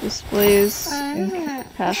 Displays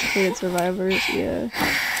incapacitated survivors. Yeah.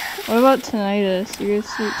 What about tinnitus? You guys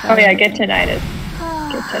see? Oh yeah, get tinnitus.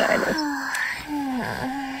 Get tinnitus.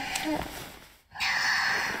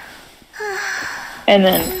 And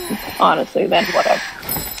then, honestly, then whatever.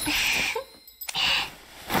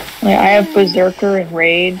 Like, I have Berserker and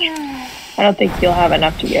Rage. I don't think you'll have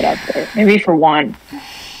enough to get up there. Maybe for one.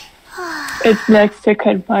 It's next to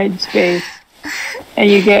Confined Space. And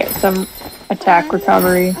you get some attack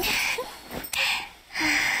recovery.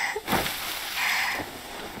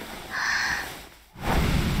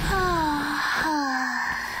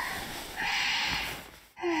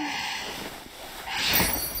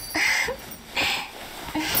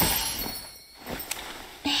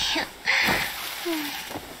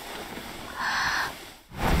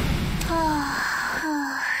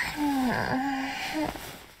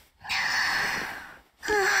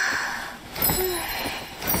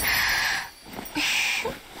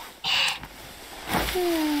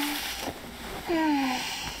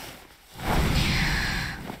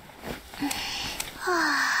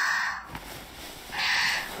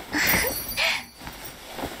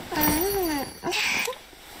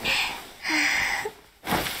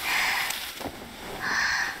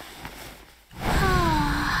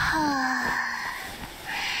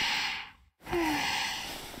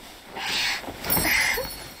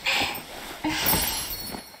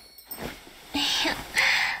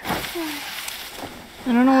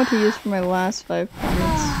 I don't know what to use for my last 5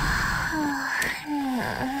 points.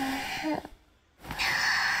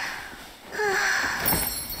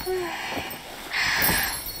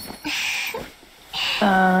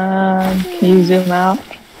 Can you zoom out?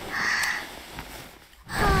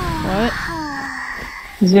 What?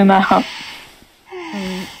 Zoom out.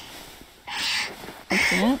 I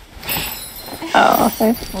can't? Oh,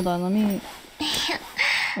 okay. Hold on, let me...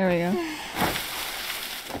 There we go.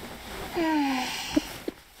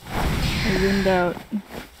 I zoomed out.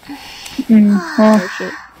 Well, Oh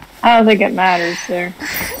shit. I don't think it matters there.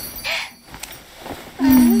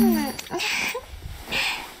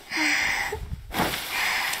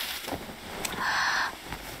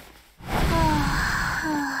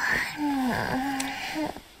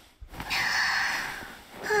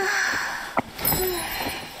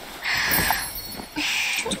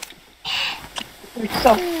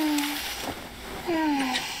 So.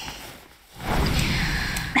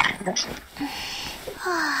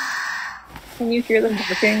 Can you hear them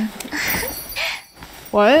barking?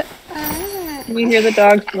 What? Can you hear the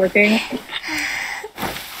dogs barking?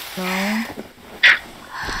 No.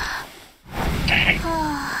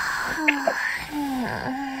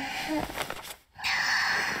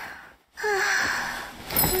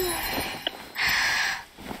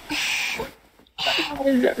 That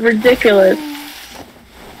is ridiculous.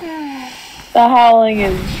 The howling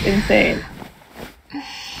is insane. Of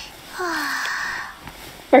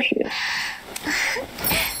course she is.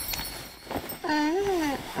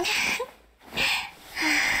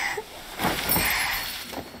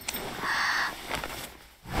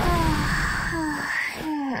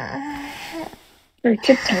 They're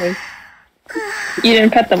tiptoeing. You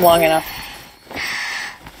didn't pet them long enough.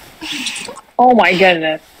 Oh my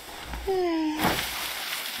goodness.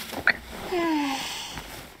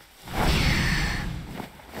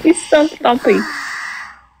 He's so stumpy.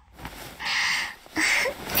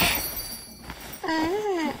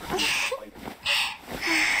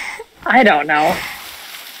 I don't know.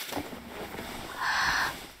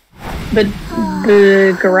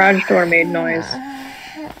 The garage door made noise.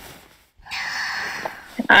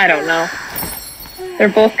 I don't know. They're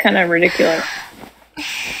both kind of ridiculous.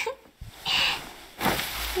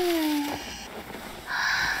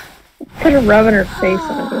 Put a rubbing her face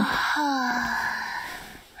on you.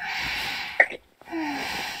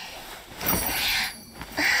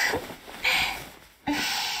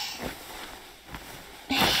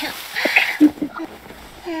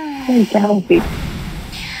 That would be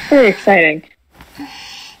very exciting.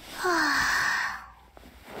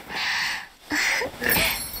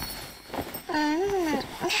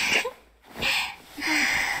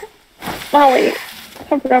 Molly,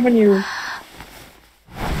 I'm rubbing you.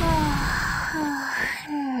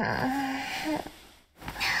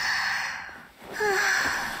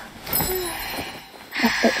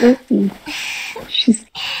 But let's see. She's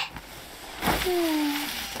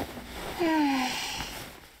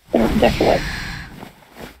definitely.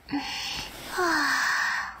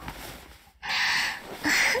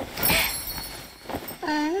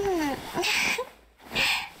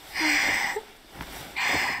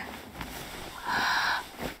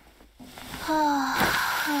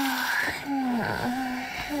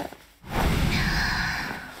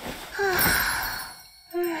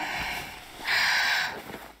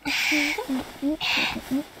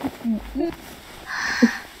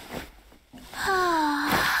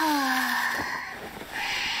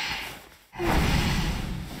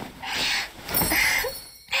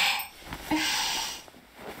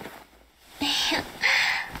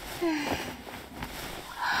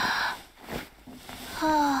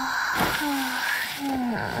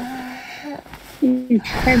 These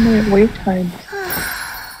 10-minute wait times.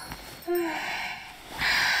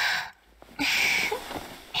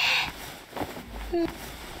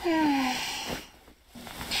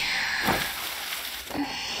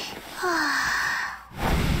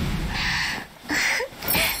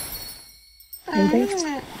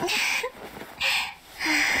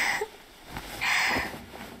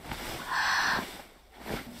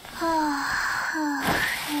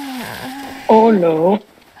 Oh no.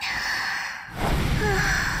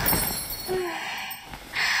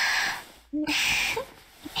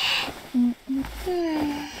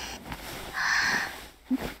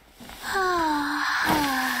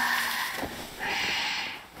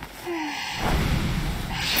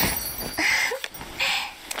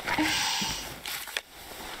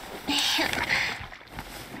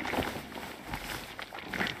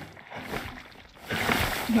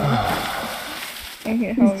 I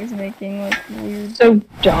hate how he's making like weird. So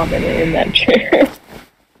dominant in that chair.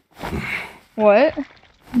 What?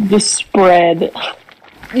 The spread.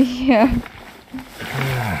 Yeah.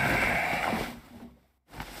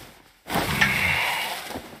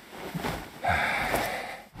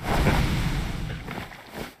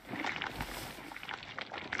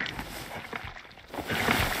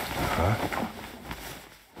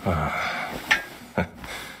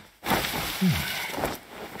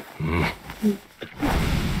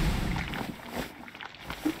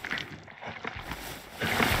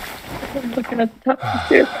 I'm looking at the top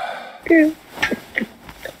too. Good.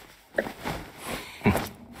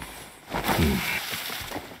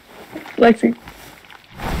 Lexi.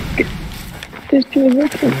 There's two of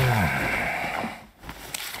Lexi.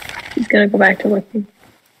 She's gonna go back to Lexi.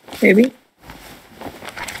 Maybe?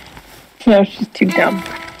 No, she's too dumb.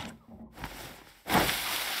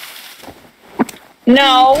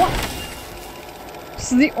 No!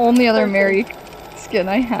 This is the only other Mary skin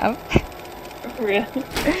I have. Really?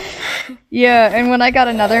 Yeah, and when I got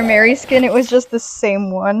another Mary skin, it was just the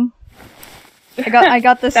same one. I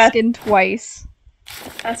got this skin twice.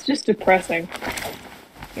 That's just depressing.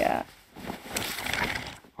 Yeah.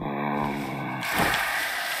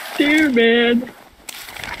 Dear man.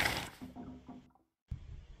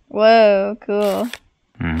 Whoa, cool.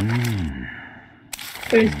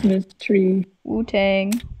 Christmas tree.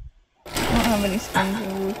 Wu-Tang. I don't have any skins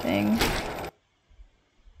of Wu-Tang.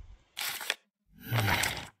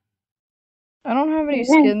 I don't have any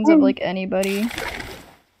skins of like anybody.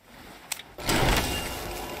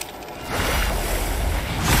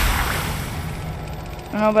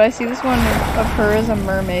 No, but I see this one of her as a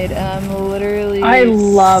mermaid, and I'm literally I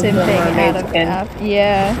love the simping mermaid out of skin.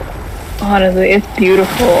 Yeah. Honestly, it's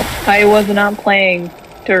beautiful. I was not playing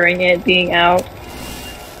during it being out,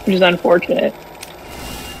 which is unfortunate.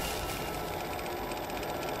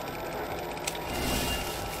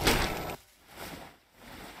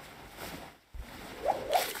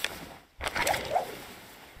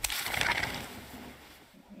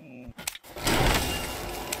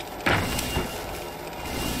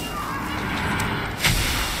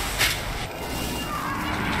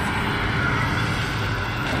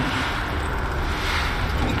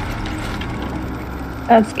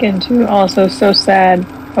 That skin too, also so sad.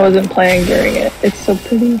 I wasn't playing during it. It's so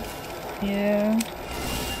pretty. Yeah.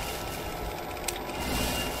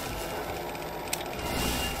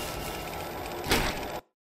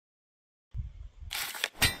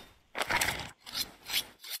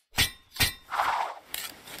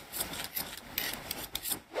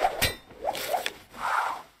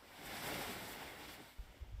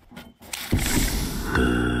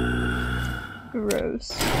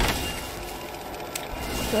 Gross.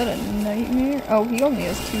 Is that a nightmare? Oh, he only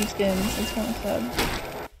has 2 skins. That's kind of sad.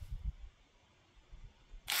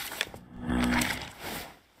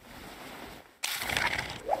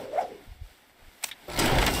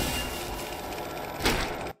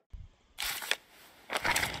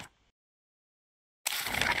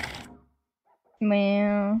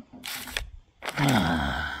 Meow.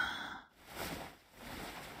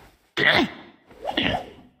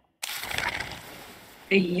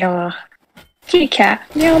 Yeah. Kitty cat.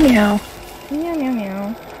 Meow meow. Meow meow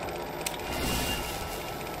meow.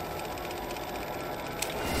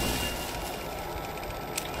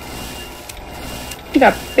 She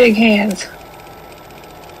got big hands.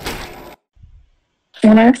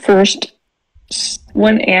 When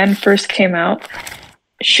Anne first came out,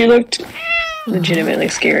 she looked legitimately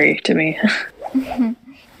scary to me.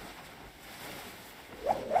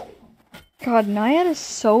 God, Naiad is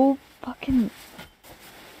so fucking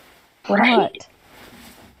hot. Right?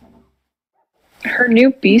 Her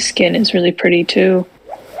new bee skin is really pretty too.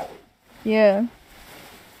 Yeah.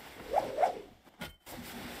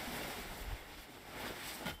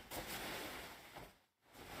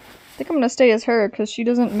 I think I'm gonna stay as her because she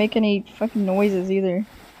doesn't make any fucking noises either.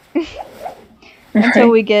 Until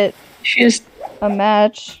we get a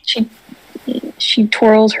match. She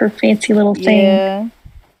twirls her fancy little thing. Yeah.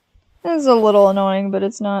 It's a little annoying, but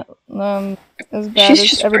it's not as bad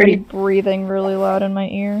as everybody breathing really loud in my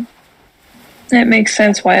ear. It makes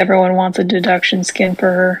sense why everyone wants a deduction skin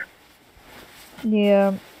for her.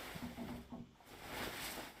 Yeah.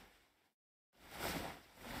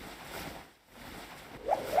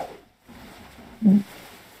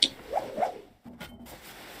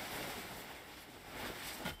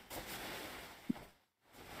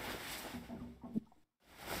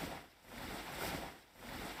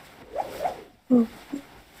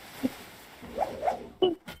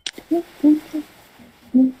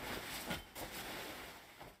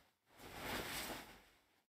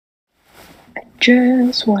 I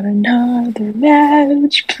just want another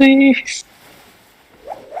match, please.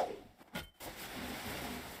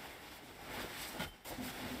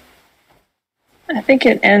 I think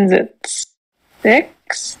it ends at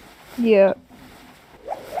 6. Yeah.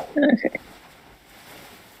 Okay.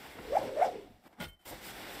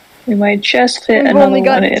 We might just fit We've another only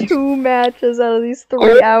got one in. 2 matches out of these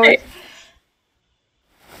 3 hours.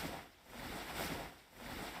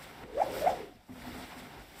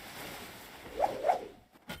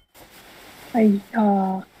 Boom,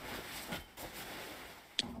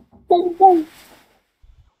 boom.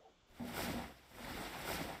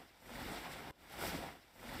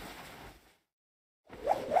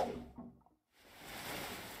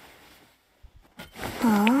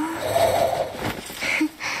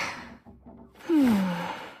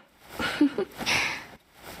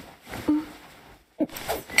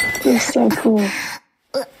 This is so cool.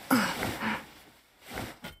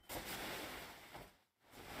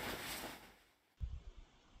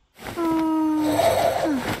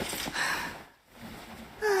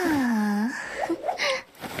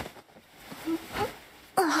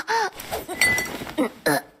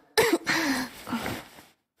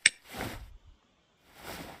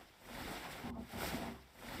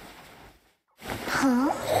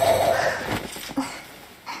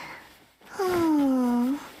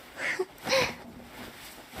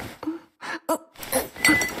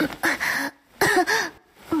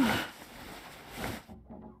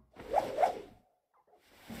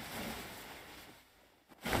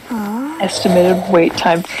 Estimated wait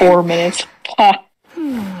time 4 minutes.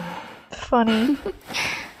 Funny.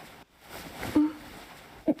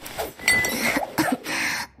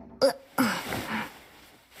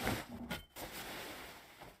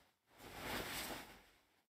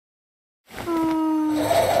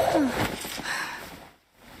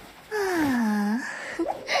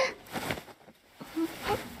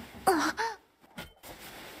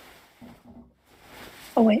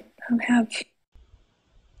 Oh wait, I don't have.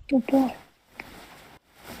 Oh boy.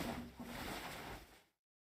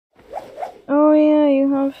 Oh yeah,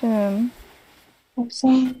 you have him. I'm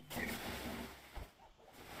sorry.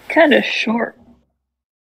 Kind of short.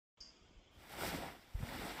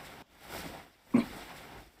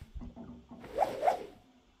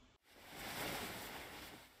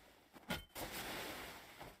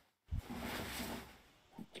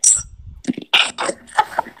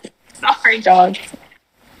 Sorry, dog.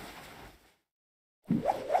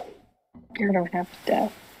 You're gonna have to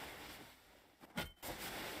death.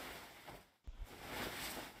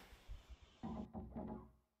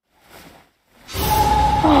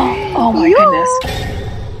 Oh my goodness.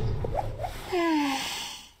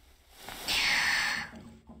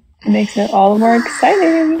 Makes it all the more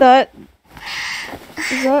exciting. Is that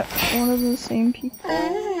one of the same people?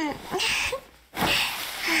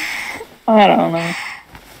 I don't know.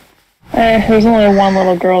 There's only one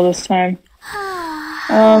little girl this time.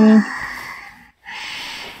 I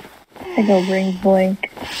think I'll bring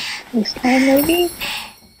Blink this time, maybe?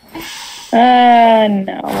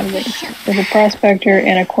 No. What is it? There's a prospector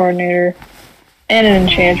and a coordinator and an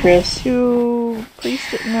enchantress. Two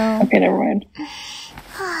priest. No. Okay, never mind.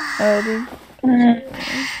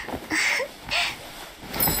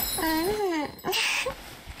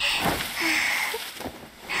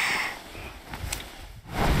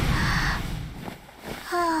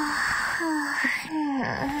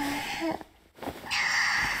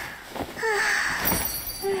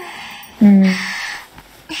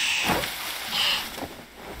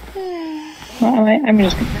 Well, I'm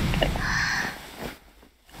just gonna get it.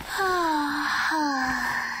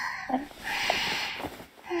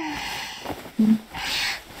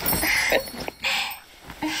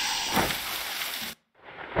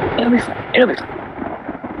 It'll be fine. It'll be fine.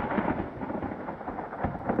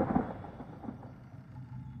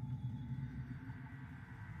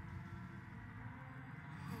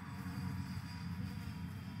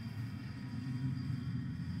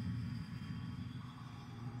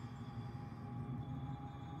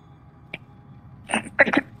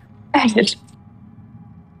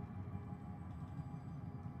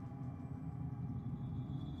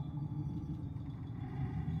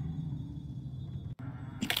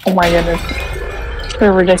 Oh my goodness.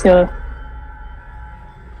 So ridiculous.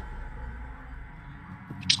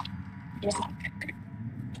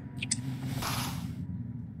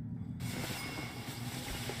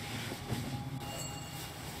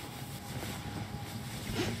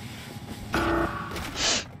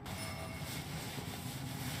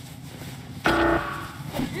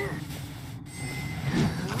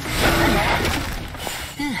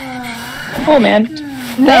 Oh man.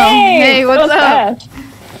 No. Hey, what's up?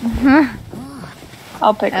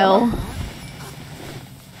 I'll pick L. up.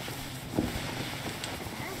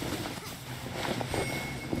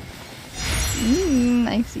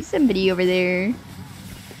 I see somebody over there.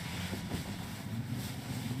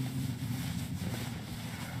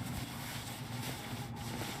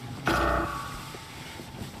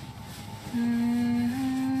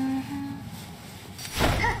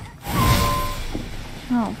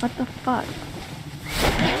 Oh, what the fuck?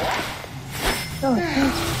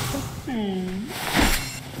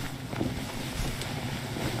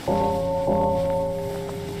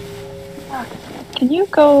 Can you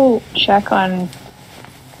go check on...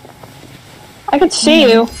 I could see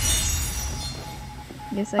you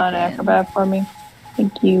Yes, I on can. Acrobat for me.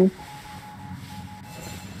 Thank you.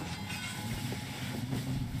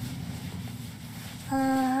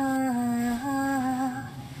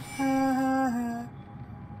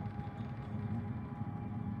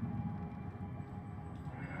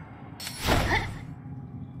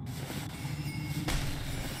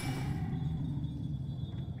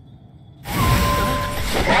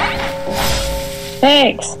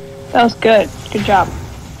 Thanks. That was good. Good job.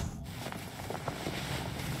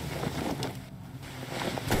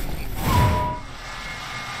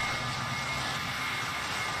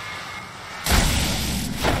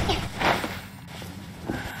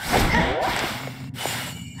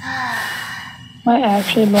 Am I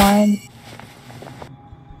actually blind?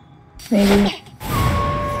 Maybe.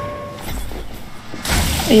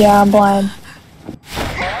 Yeah, I'm blind.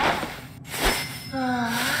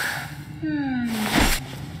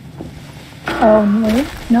 Oh, no.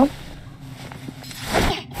 Nope.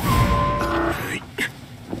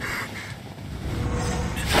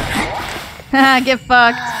 Haha, get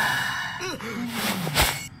fucked.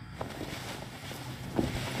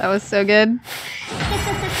 That was so good.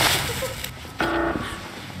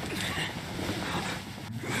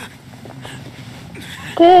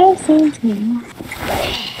 This is me.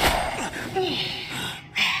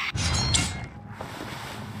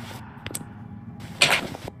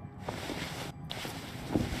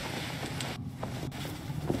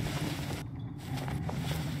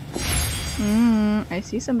 I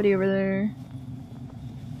see somebody over there.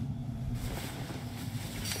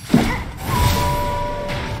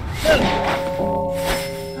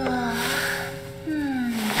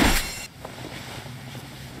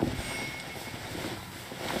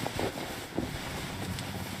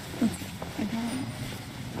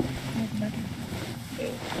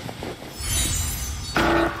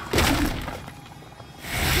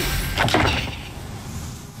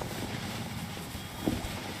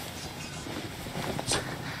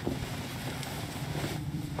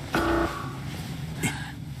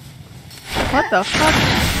 What the fuck?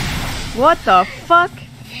 What the fuck?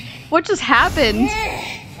 What just happened?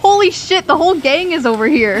 Holy shit, the whole gang is over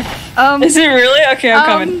here. Is it really? Okay, I'm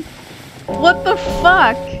coming. What the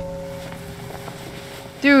fuck?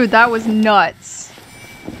 Dude, that was nuts.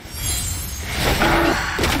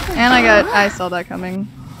 And I saw that coming.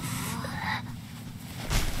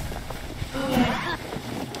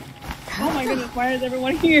 my goodness, why is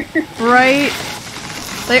everyone here? Right?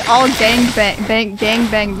 They all gang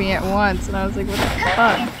banged me at once, and I was like, what the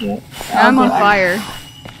fuck? Now I'm on fire.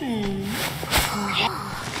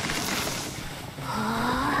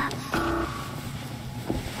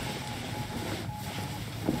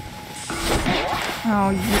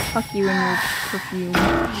 Oh, fuck you and your perfume.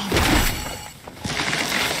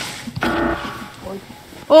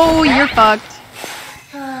 Oh, you're fucked.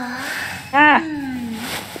 Ah!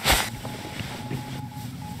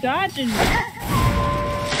 Dodging me.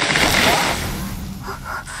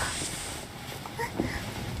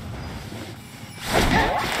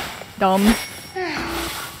 Dumb.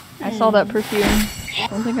 I saw that perfume.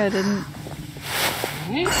 Don't think I didn't.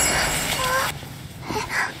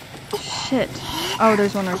 Shit. Oh,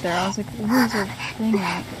 there's one right there. I was like, where's the thing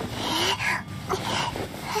at?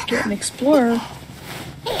 Get an explorer.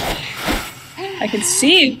 I can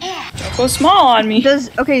see. Don't go small on me.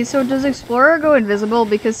 Okay, so does Explorer go invisible?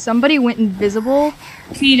 Because somebody went invisible.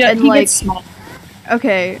 He gets small.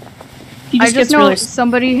 Okay. He I just just gets know really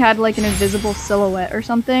somebody had like an invisible silhouette or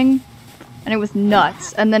something. And it was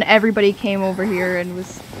nuts. And then everybody came over here and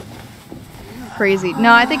was crazy.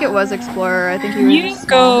 No, I think it was Explorer. I think he was You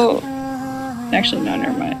go... Actually, no,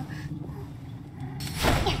 never mind.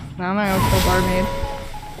 No, I'm gonna go kill Barmaid.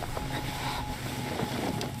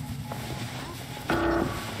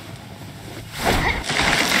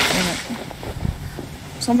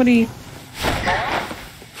 Somebody...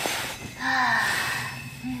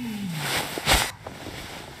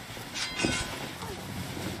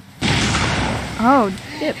 Oh,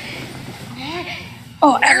 dip.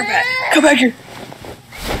 Oh, acrobat! Come back here!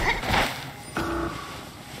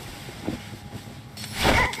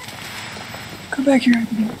 Come back here,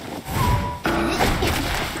 acrobat.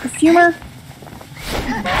 Perfumer?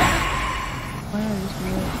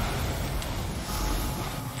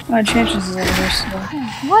 Chances is over here still.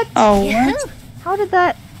 What? Oh, what? How did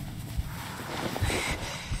that...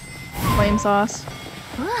 Flame sauce.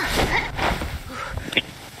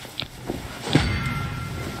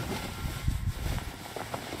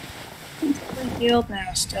 He's healed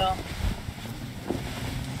now still.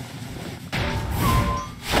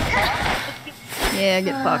 Yeah,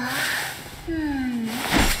 get fucked.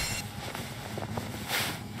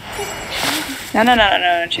 No,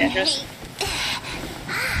 Enchantress.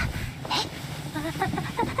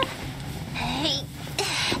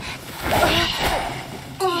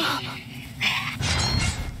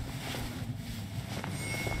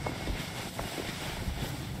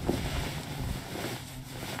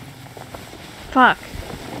 Fuck.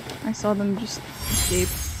 I saw them just escape.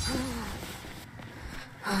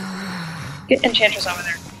 Get Enchantress over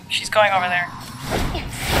there. She's going over there.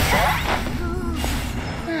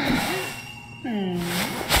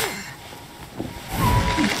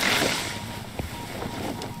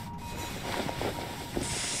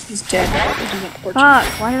 He's dead, which is unfortunate. Fuck,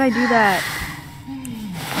 why did I do that?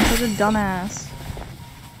 I'm such a dumbass.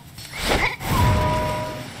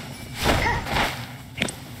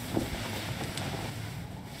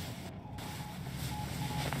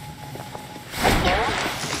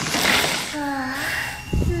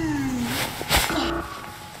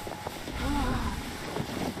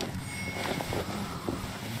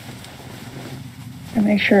 And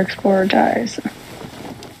make sure Explorer dies.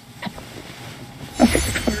 Okay,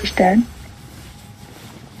 Explorer's dead.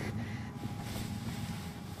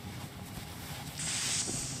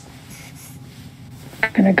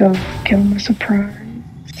 I'm gonna go give him a surprise.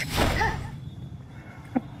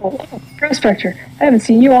 Oh, Prospector, I haven't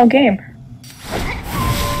seen you all game.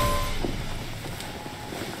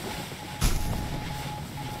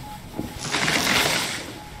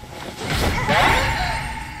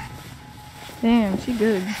 Damn, she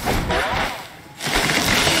good.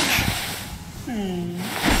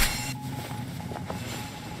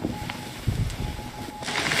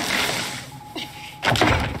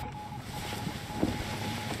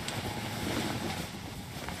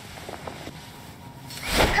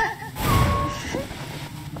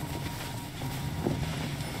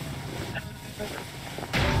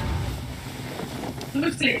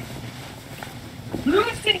 Lucy!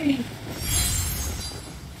 Lucy!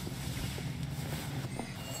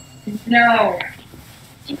 No!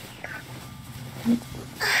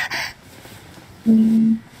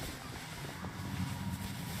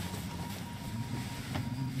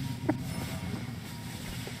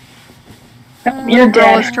 You're Little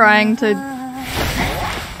girl dead. is trying to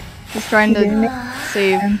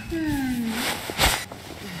save.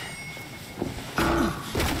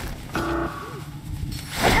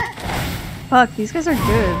 Fuck, these guys are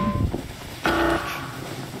good.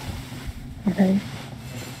 Okay.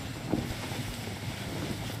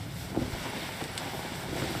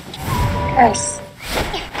 Yes.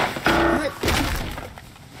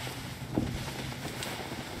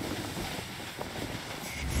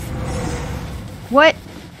 What?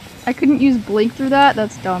 I couldn't use blink through that?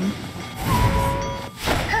 That's dumb.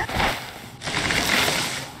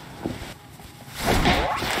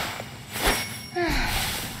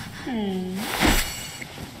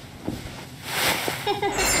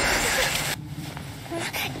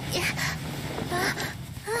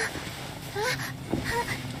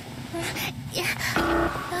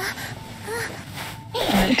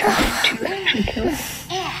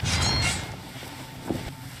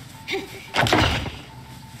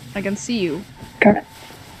 I can see you. Got it.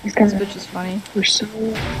 This This bitch is funny. We're so.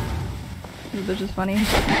 This bitch is funny.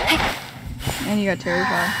 And you got terror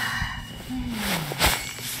shot.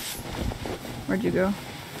 Where'd you go?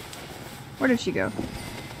 Where did she go?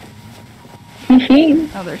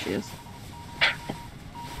 Oh, there she is.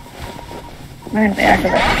 Man, the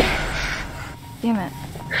acrobat. Damn it.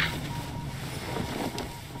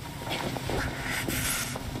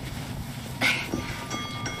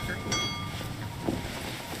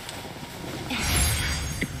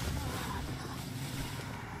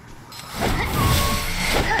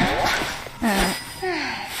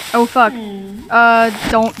 Oh fuck.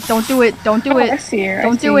 Don't do it. Don't do it. I see her.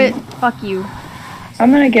 Don't do it. Fuck you.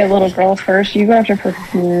 I'm gonna get little girl first. You go after her.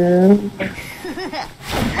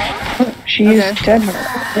 She's dead.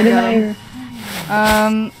 What did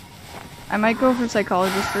I might go for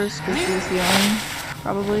psychologist first because she was healing,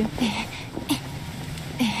 probably.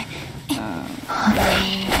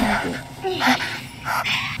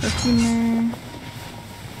 Perfumer.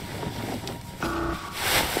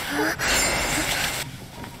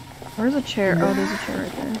 Where's a chair? Oh, there's a chair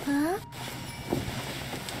right there.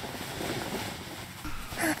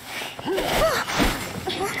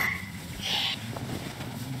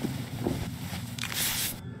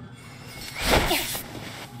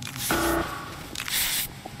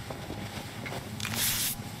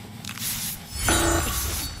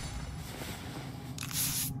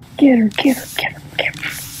 Get her, get her, get her, get her.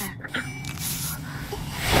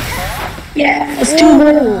 Yes, two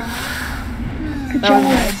more. Good job.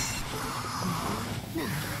 Nice.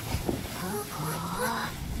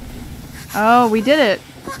 Oh, we did it.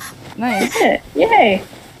 Nice. Did it. Yay.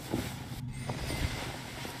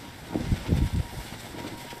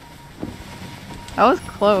 That was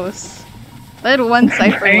close. I had one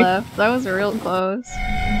cipher Right. left. That was real close.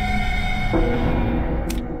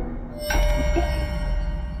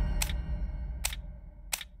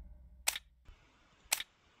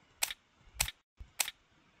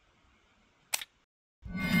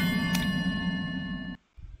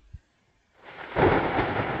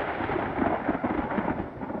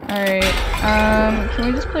 Alright, can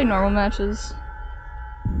we just play normal matches?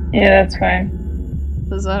 Yeah, that's fine.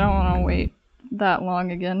 Because I don't want to wait that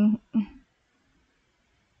long again.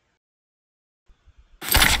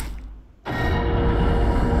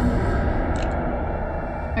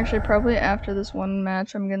 Actually, probably after this one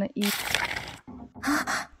match, I'm gonna eat.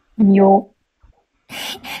 Yo.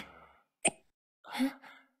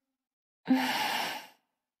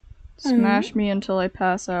 Smash me until I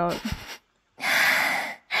pass out.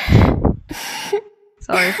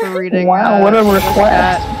 Sorry for reading. Wow, what a the request.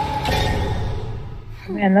 chat.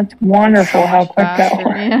 Man, that's wonderful how quick that Faster,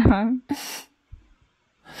 went.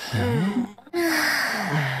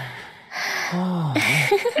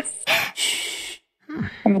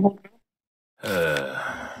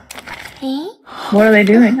 What are they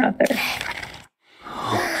doing out there?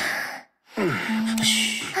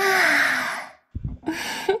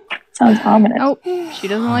 Sounds ominous. Oh, she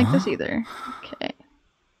doesn't like this either. Okay.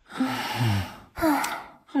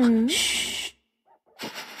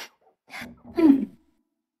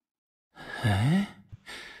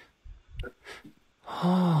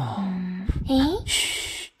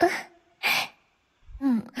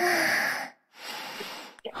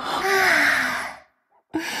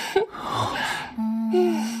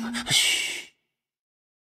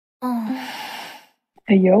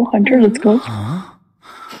 Hey, yo, Hunter, let's go.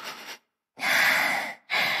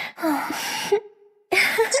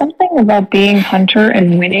 Something about being Hunter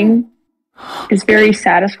and winning is very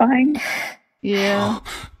satisfying. Yeah.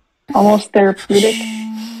 Almost therapeutic.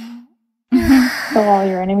 Kill all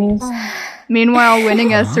your enemies. Meanwhile,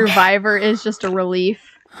 winning as Survivor is just a relief.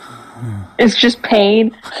 It's just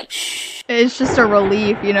pain. It's just a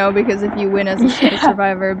relief, you know, because if you win as a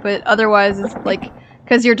Survivor, but otherwise it's like,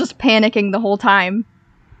 because you're just panicking the whole time.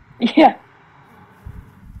 Yeah.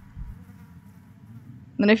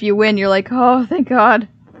 And if you win, you're like, oh, thank God.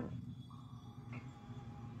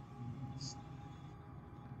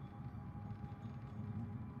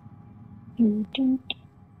 Alright,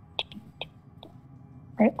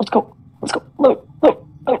 let's go. Let's go. Load. Load.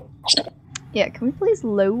 Load. Yeah, can we please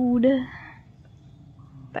load?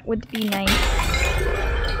 That would be nice.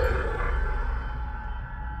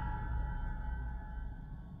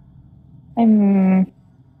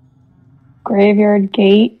 Graveyard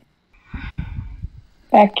gate.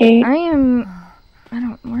 Back gate. Where am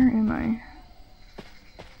I?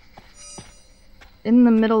 In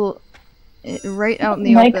the middle, right out in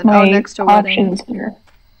the open. Oh, next to wedding. Here.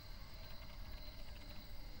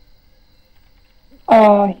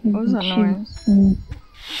 Oh, what was that noise?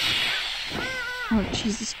 Oh,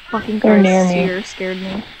 Jesus fucking They're Christ, near me. Seer scared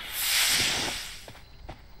me.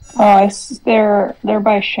 Oh, they're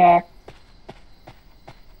by Shaq.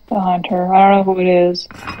 The hunter. I don't know who it is.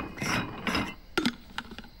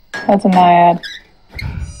 That's a naiad.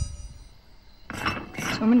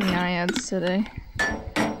 So many naiads today.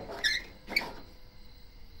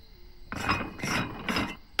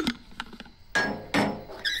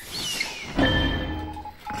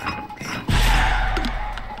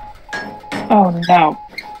 Oh no.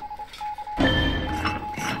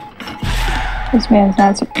 This man's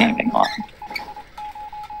not surviving long.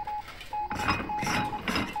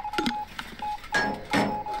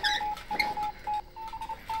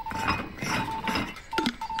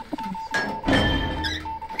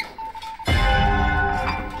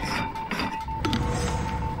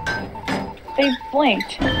 They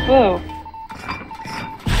blinked. Boo.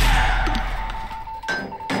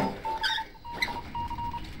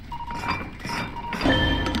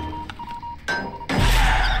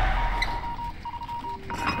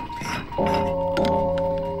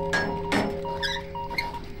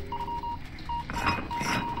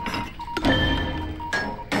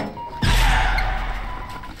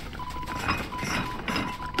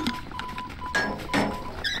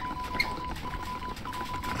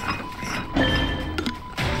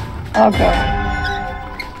 I'll go.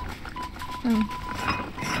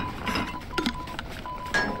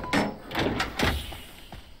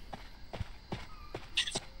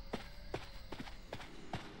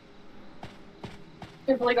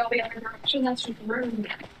 You're like all the other direction. That's just rude.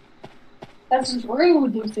 That's just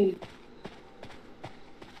rude, Lucy.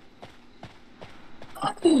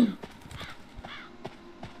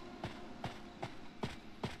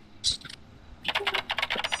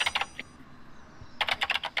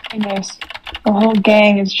 Goodness. The whole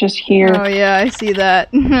gang is just here. Oh yeah, I see that.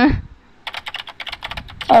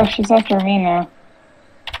 Oh, she's after me now.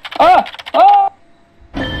 Oh! Oh!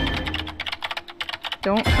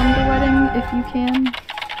 Don't come to wedding if you can.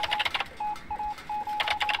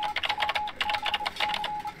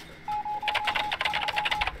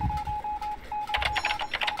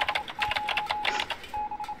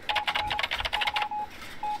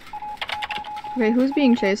 Wait, who's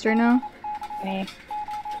being chased right now? Me.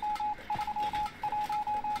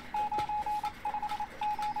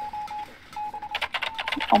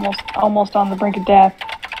 Almost on the brink of death.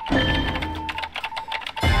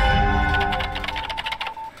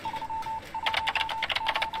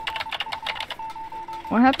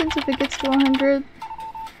 What happens if it gets to 100?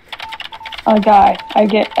 I die. I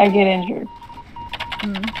get injured.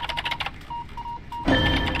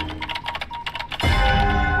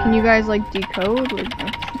 Can you guys like decode? Like,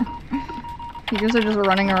 you guys are just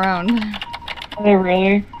running around. Are they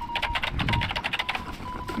really?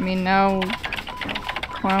 I mean, now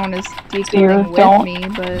Clown is Seer, decoding with me,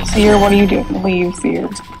 but Seer, what are you doing? Leave, Seer.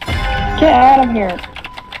 Get out of here.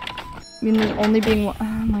 I mean, there's only being one. Oh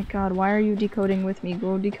my god, why are you decoding with me?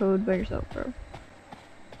 Go decode by yourself, bro.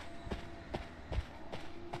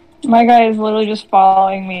 My guy is literally just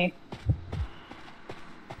following me.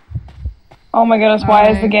 Oh my goodness, why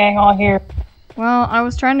is the gang all here? Well, I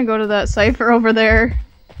was trying to go to that cipher over there.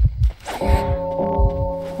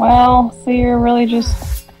 Well, Seer really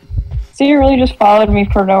just followed me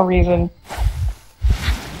for no reason.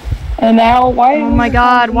 And now, why? Oh my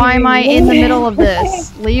god, why am I in the middle of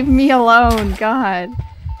this? Leave me alone, god.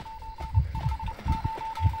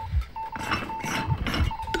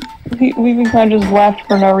 We've been kind of just left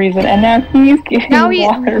for no reason, and now he's getting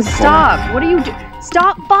water. Stop! What are you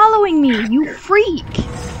Stop following me, you freak!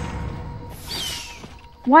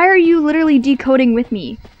 Why are you literally decoding with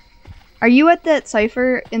me? Are you at that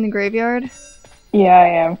cipher in the graveyard? Yeah, I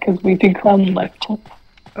am, because we become left.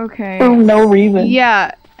 Okay. For no reason.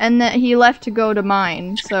 Yeah, and that he left to go to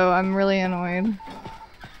mine, so I'm really annoyed.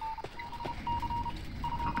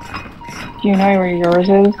 Do you know where yours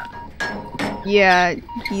is? Yeah,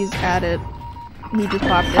 he's at it. He just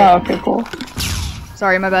popped it. Oh, okay, cool.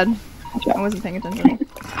 Sorry, my bad. Yeah. I wasn't paying attention.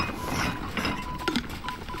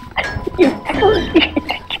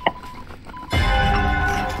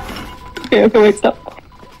 Okay, wait, stop.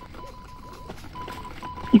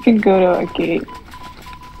 You can go to a gate.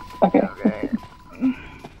 Okay.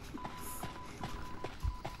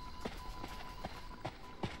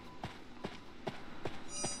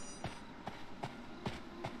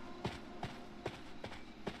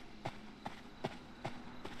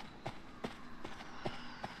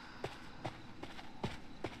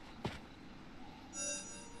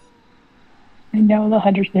 I know the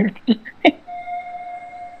hunter's there.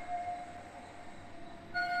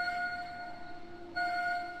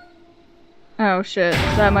 Oh shit,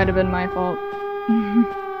 that might have been my fault.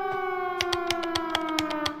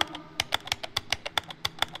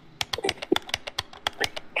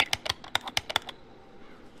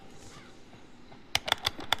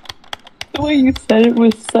 The way you said it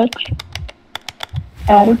was such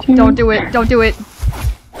attitude. Don't do it, don't do it.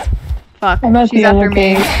 Fuck, I'm at she's the after other me.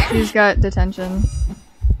 gate. She's got detention.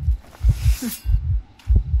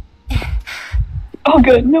 Oh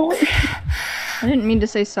good, no worries. I didn't mean to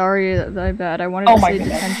say sorry, that bad. I wanted to say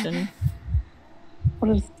detention. What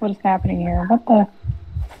is happening here? What the?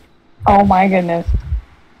 Oh my goodness.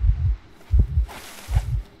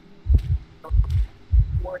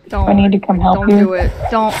 Don't. I need to come help Don't you. do it.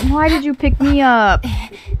 Don't. Why did you pick me up?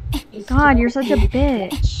 God, you're such a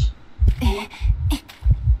bitch.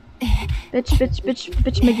 Bitch, bitch, bitch,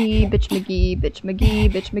 bitch McGee, bitch McGee, bitch McGee,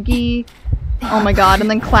 bitch McGee. Oh my god, and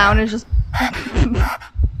then Clown is just...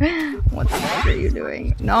 What the fuck are you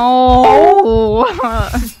doing? No!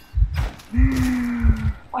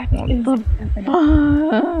 What the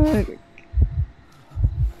Fuck?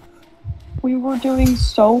 We were doing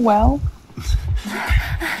so well.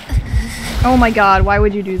 Oh my god, why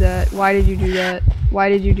would you do that? Why did you do that? Why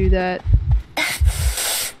did you do that?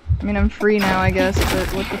 I mean, I'm free now, I guess, but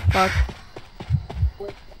what the fuck?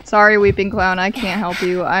 Sorry, Weeping Clown, I can't help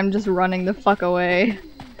you. I'm just running the fuck away.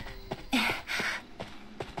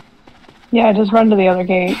 Yeah, just run to the other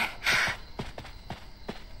gate.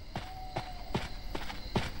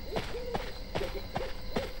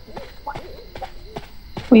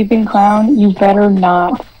 Weeping Clown, you better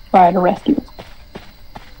not try to rescue us.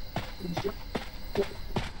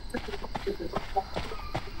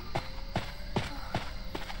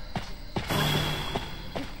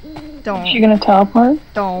 Don't. Is she gonna teleport?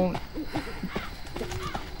 Don't.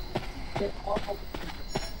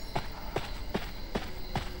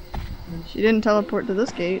 She didn't teleport to this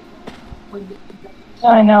gate.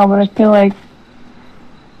 I know, but I feel like...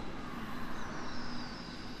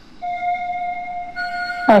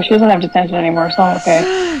 Oh, she doesn't have detention anymore, so I'm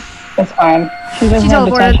okay. That's fine. She doesn't have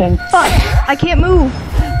teleported. detention. Fuck! I can't move!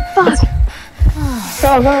 Fuck!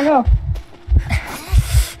 Go, go, go!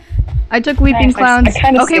 I took Weeping Nice, Clown's. I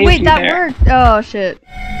kinda Okay, saved wait, you that there. worked! Oh shit.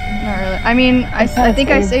 Not really. I mean, I think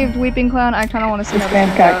I saved. saved Weeping Clown. I kinda wanna see This how this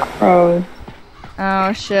man's turns got out. crows.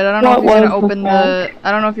 Oh shit, I don't know if What he's gonna was open the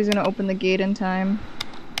I don't know if he's gonna open the gate in time.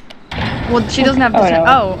 Well, she doesn't have Oh, detention.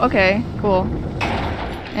 no. Oh, okay, cool.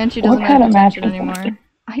 And she What doesn't kind have of match detention was anymore.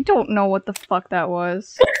 I don't know what the fuck that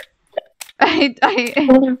was. I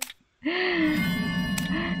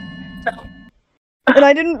And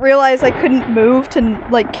I didn't realize I couldn't move to,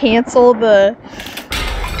 like, cancel the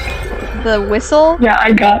whistle. Yeah,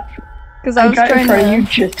 I got Because I was in trying front of you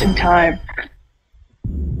to... just in time.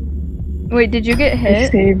 Wait, did you get I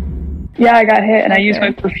hit? saved. Yeah, I got hit and I used my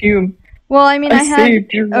Okay. perfume. Well, I mean, I had...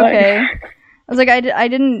 saved your life. Okay. I was like, I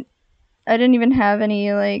didn't even have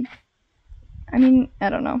any, like... I mean, I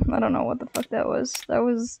don't know. I don't know what the fuck that was. That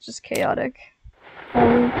was just chaotic.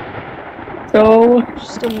 So,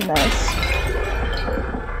 Just a mess.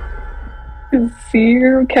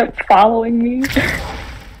 Seer kept following me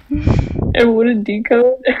and wouldn't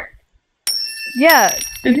decode. Yeah,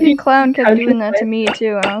 Did Weeping he Clown kept touch doing the that to me,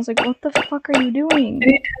 too, and I was like, what the fuck are you doing? Did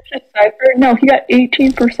he touch the cipher? No, he got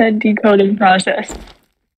 18% decoding process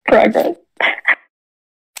progress.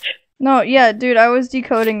 No, yeah, dude, I was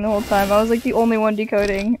decoding the whole time. I was like the only one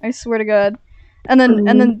decoding. I swear to God. And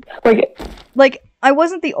then, like, I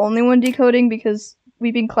wasn't the only one decoding because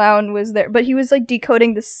Weeping Clown was there, but he was like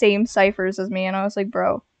decoding the same ciphers as me, and I was like,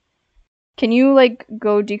 bro, can you like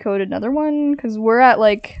go decode another one? Because we're at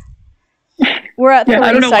Yeah,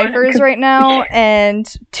 3 ciphers right now,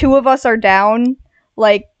 and 2 of us are down.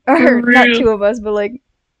 Like, or not 2 of us, but like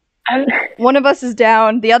one of us is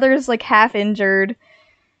down. The other is like half injured.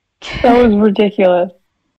 That was ridiculous.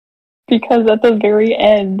 Because at the very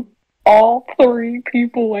end, all 3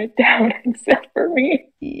 people went down except for me.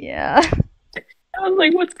 Yeah. I was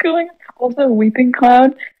like, what's going on? Also, Weeping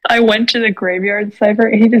Clown, I went to the graveyard cipher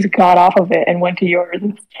and he just got off of it and went to yours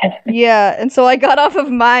instead. Yeah, and so I got off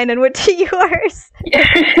of mine and went to yours. Yeah,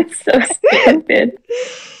 it's so stupid.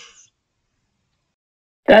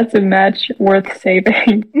 That's a match worth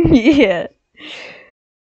saving. Yeah.